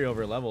 I'm very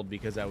over leveled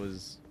because I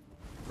was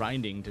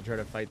grinding to try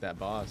to fight that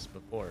boss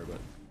before, but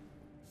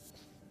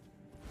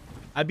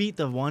I beat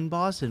the one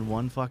boss in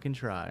one fucking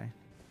try.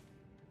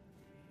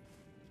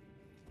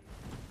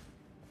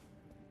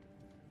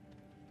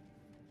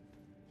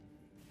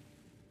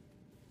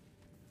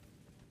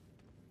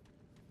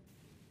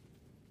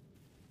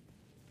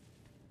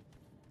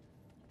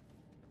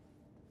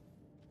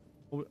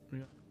 Oh, yeah.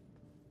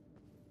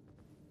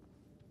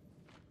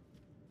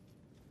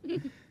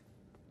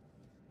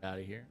 Out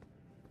of here.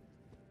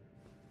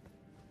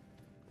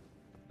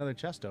 Another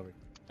chest over here.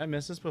 Did I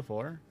miss this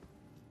before?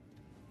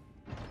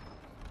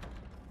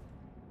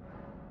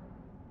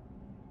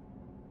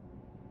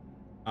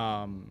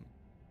 Well,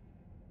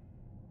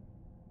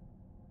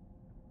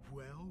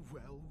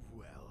 well,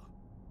 well.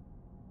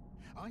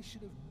 I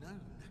should have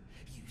known,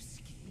 you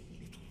scheming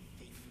little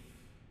thief.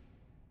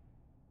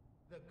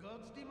 The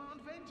gods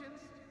demand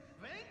vengeance.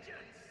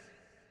 Vengeance!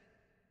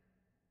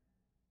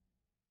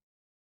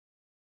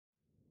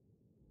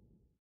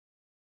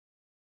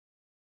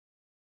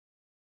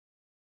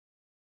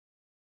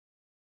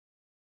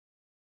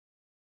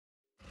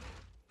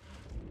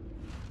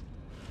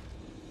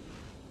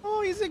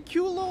 Oh, he's a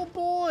cute little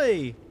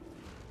boy.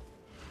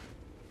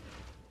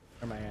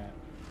 Where am I at?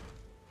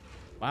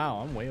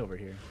 Wow, I'm way over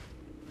here.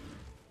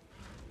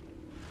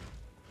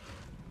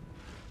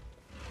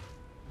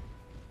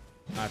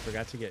 I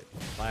forgot to get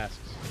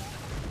flasks.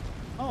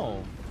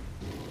 Oh.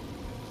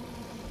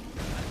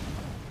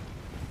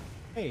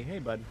 Hey,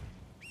 bud.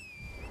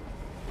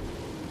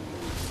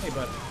 Hey,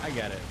 bud, I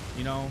got it.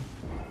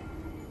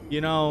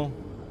 You know.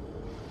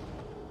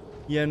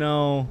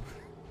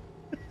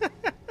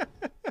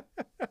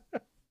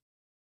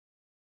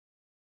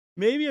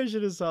 Maybe I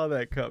should have saw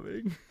that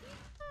coming.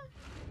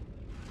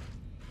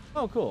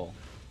 Oh, cool.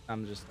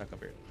 I'm just stuck up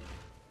here.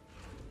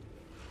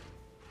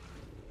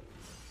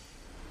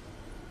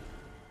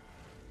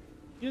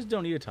 You just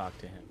don't need to talk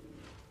to him.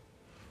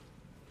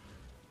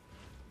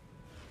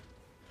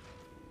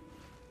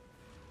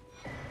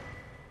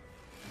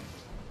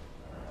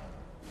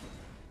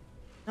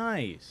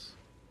 Nice.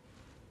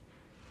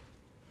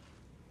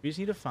 We just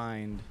need to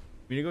find...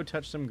 We need to go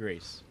touch some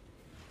grace.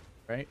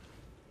 Right?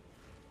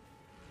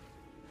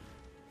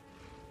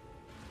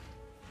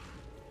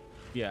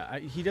 Yeah,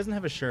 he doesn't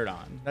have a shirt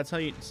on. That's how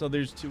you... So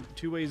there's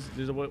two ways...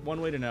 There's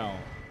one way to know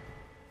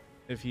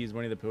if he's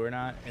Winnie the Pooh or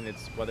not, and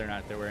it's whether or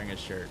not they're wearing a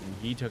shirt. And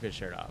he took his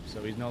shirt off,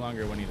 so he's no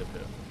longer Winnie the Pooh.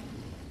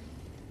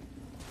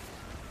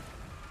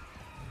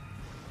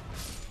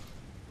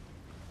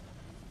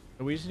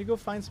 So we just need to go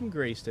find some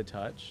grace to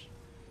touch.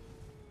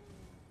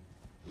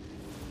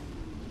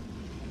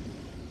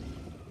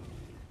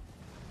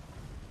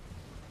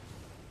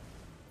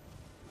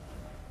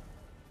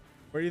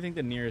 Where do you think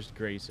the nearest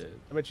grace is?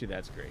 I bet you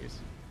that's grace.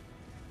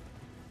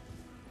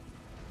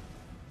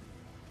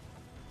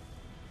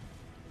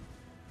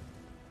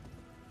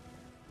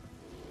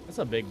 That's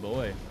a big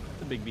boy.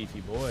 That's a big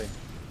beefy boy.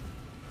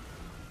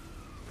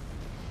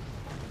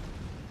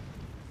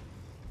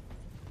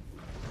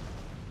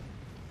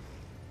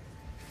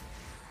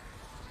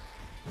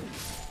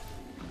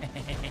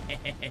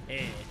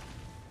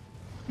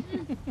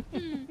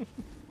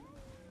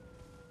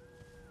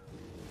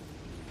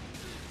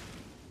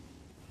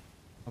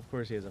 Of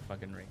course he has a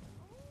fucking ring.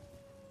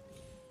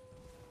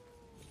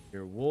 I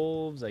hear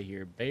wolves, I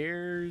hear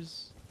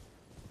bears.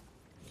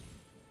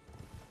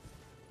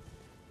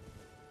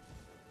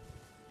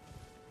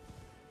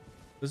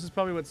 This is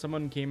probably what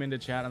someone came into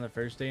chat on the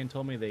first day and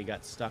told me they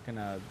got stuck in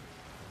a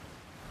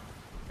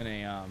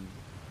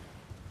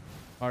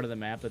part of the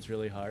map that's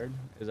really hard.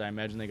 Is I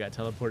imagine they got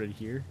teleported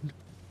here.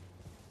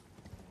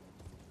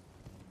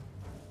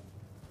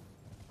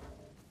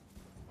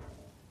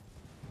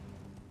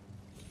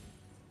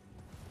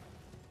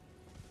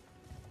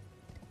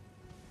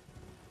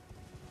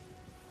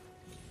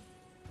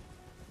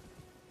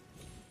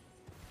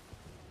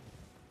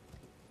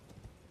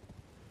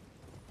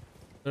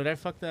 Did I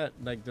fuck that?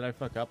 Like, did I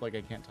fuck up? Like, I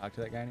can't talk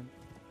to that guy anymore?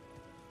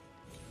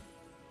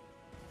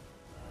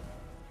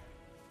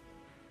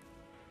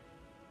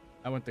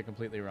 I went the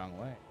completely wrong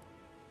way.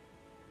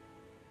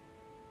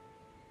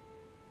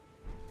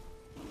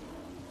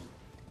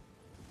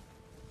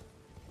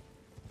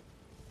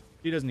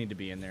 He doesn't need to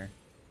be in there.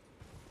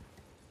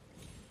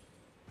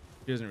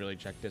 He doesn't really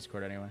check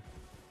Discord anyway.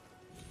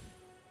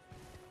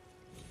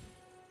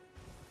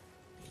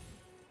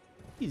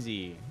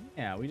 Easy.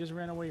 Yeah, we just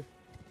ran away.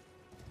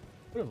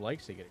 Would have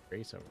liked to get a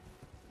grace over.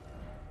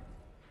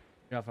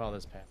 Get off all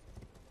this path.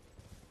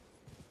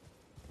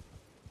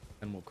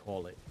 And we'll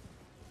call it.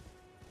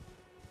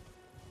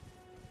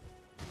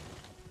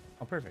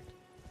 Oh, perfect.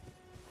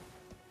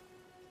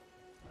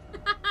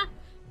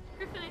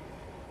 Perfect.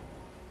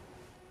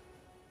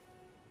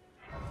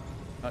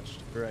 Touched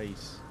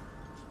grace.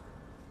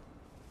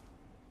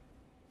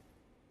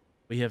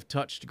 We have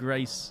touched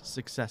grace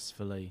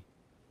successfully.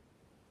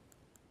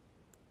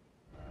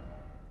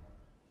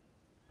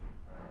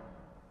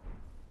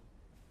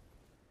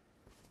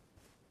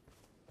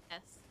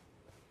 Yes.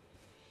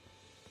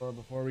 Or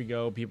before we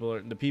go,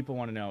 the people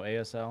want to know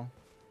ASL.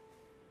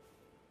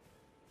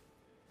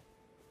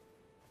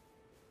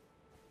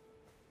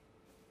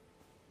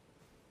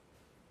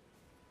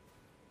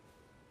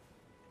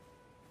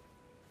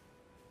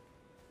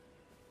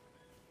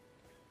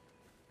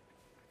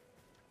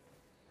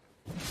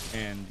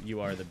 And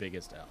you are the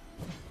biggest L.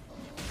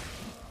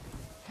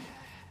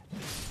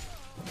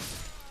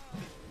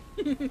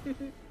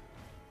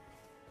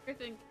 I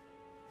think.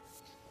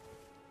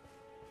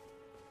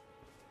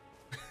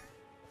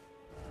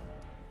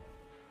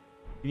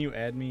 Can you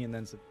add me and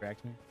then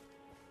subtract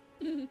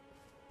me?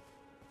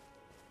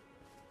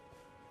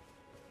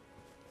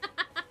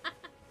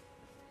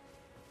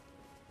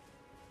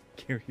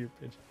 Carrier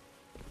pigeon.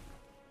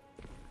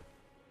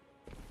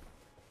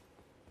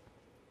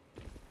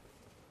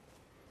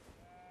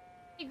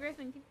 Hey,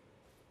 Griffin.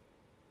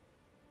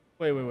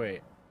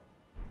 Wait.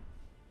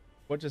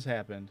 What just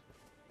happened?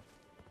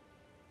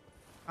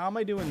 How am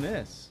I doing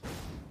this?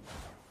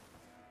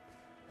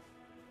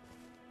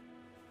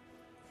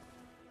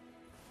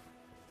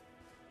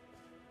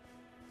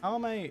 How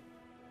am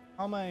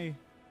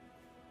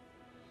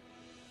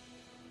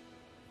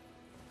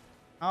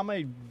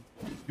I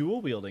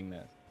dual wielding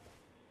this?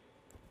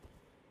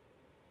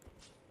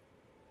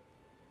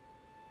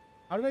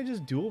 How did I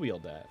just dual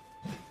wield that?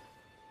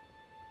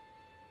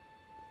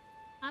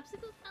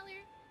 Popsicle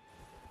color?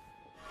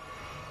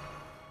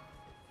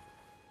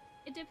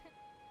 It depends.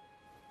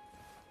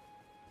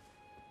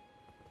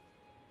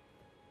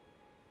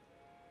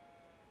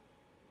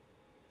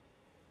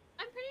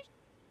 I'm pretty sure.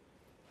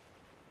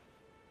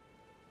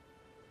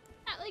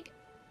 Like,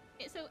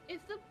 so if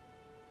the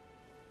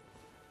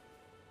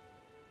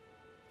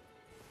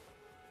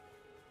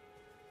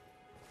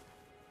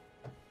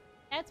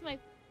that's my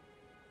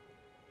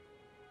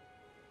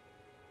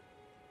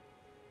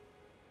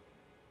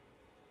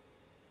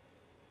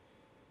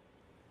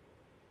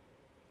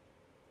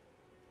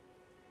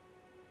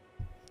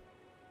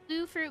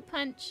blue fruit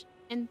punch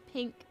and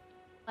pink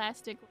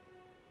plastic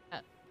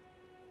cup.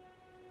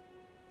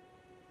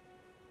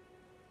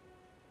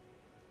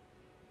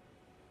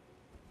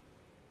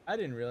 I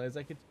didn't realize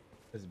I could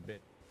this bitch.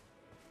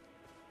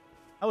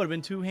 I would have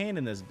been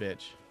two-handing this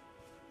bitch.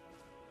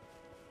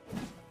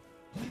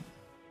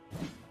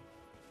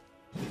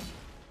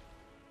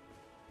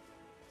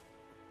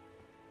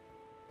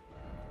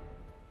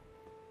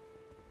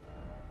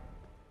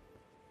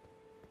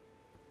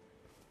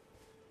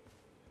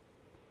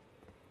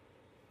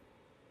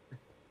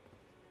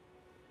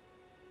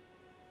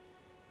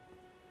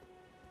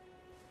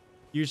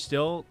 You're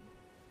still...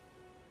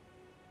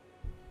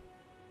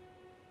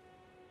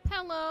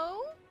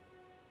 Hello?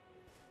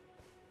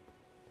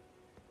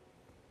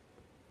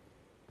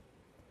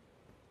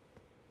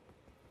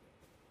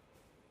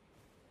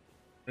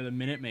 Or the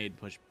Minute Maid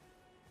push.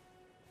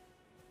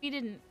 We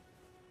didn't.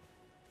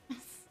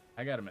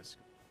 I got him at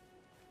school.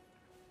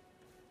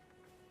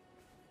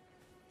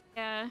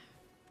 Yeah.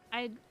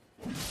 I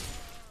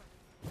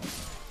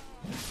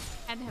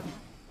had to have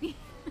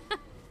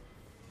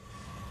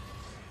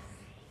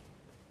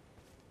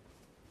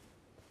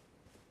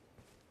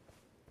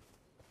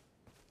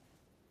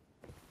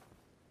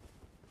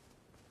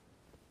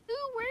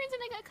Ooh, words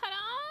and I got cut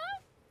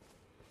off?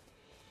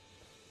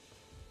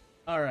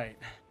 Alright.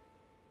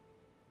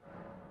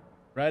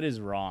 Red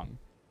is wrong.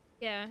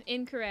 Yeah,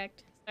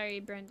 incorrect. Sorry,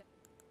 Brenda.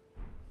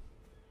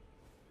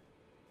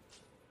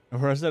 The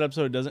rest of that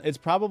episode doesn't... It's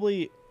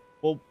probably...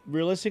 Well,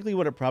 realistically,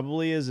 what it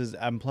probably is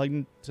I'm plugged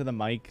into the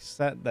mic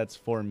set that's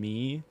for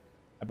me.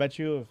 I bet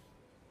you if...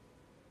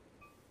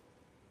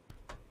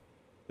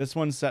 This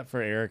one's set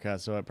for Erica,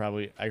 so I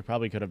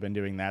probably could have been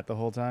doing that the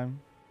whole time.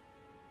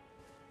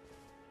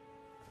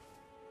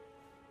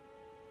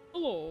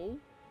 Hello.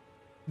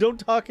 Don't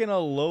talk in a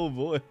low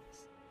voice.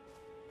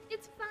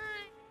 It's fine.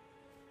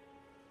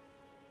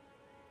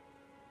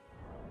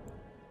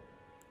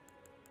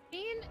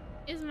 Jane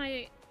is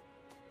my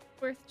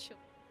fourth choice.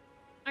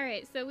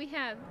 Alright, so we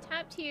have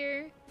top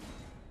tier.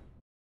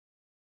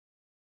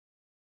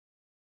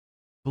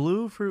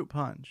 Blue fruit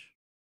punch.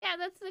 Yeah,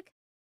 that's the...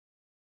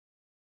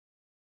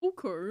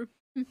 Okay. What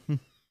do you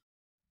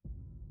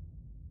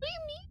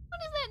mean? What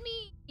does that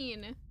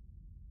mean?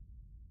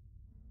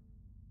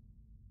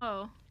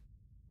 Oh.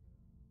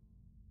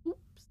 Oops.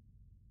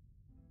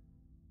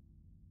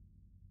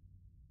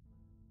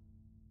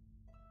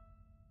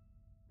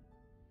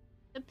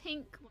 The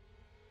pink one.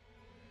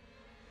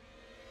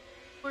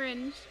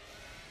 Orange.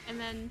 And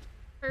then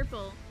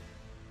purple.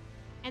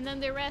 And then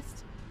the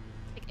rest,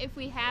 like, if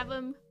we have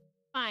them,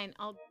 fine,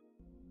 I'll...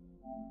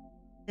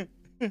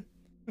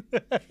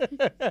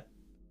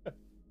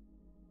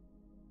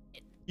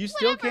 You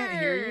still can't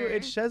hear you? Whatever.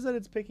 It says that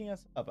it's picking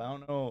us up. I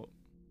don't know.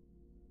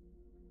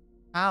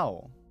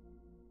 How?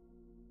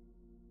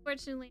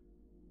 Fortunately,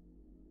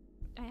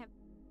 I have...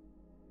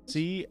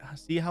 See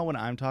how when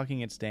I'm talking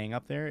it's staying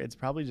up there? It's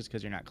probably just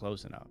because you're not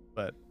close enough,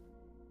 but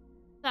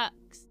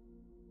Sucks.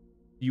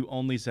 you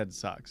only said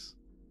sucks.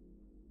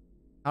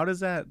 How does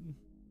that...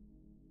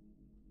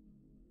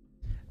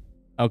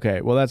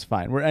 Okay, well, that's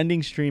fine. We're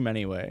ending stream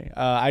anyway.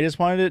 I just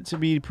wanted it to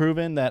be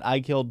proven that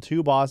I killed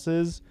 2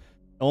 bosses,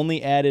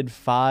 only added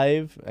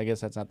 5. I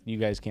guess that's not... You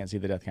guys can't see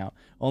the death count.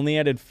 Only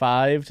added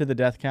 5 to the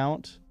death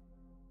count.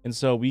 And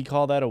so we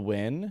call that a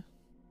win.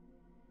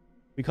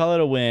 We call it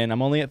a win.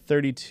 I'm only at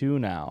 32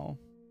 now.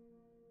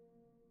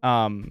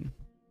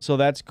 So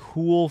that's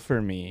cool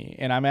for me.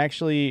 And I'm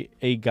actually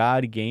a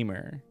god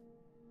gamer.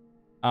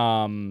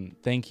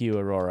 Thank you,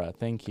 Aurora.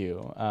 Thank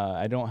you.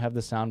 I don't have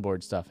the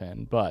soundboard stuff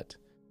in, but...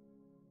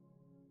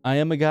 I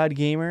am a god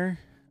gamer.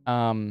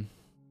 I'm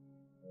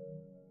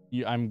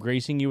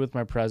gracing you with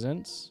my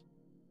presence.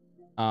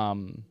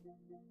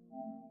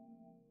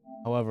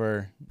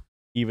 However,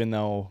 even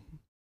though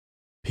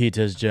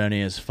Petyr's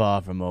journey is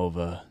far from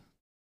over,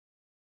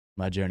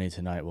 my journey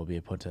tonight will be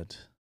put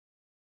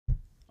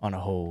on a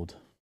hold.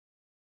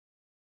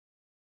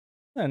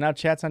 Yeah, now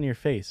chat's on your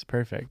face.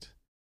 Perfect.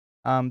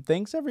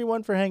 Thanks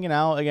everyone for hanging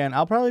out. Again,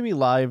 I'll probably be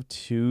live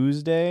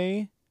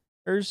Tuesday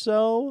or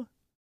so.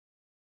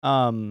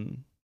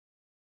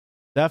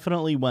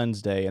 Definitely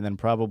Wednesday, and then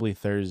probably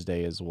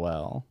Thursday as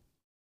well.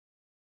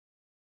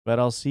 But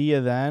I'll see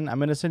you then. I'm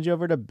going to send you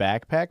over to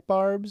Backpack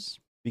Barbs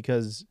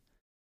because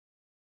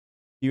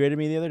you rated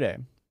me the other day.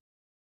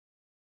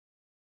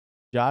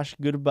 Josh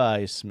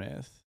Goodbye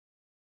Smith.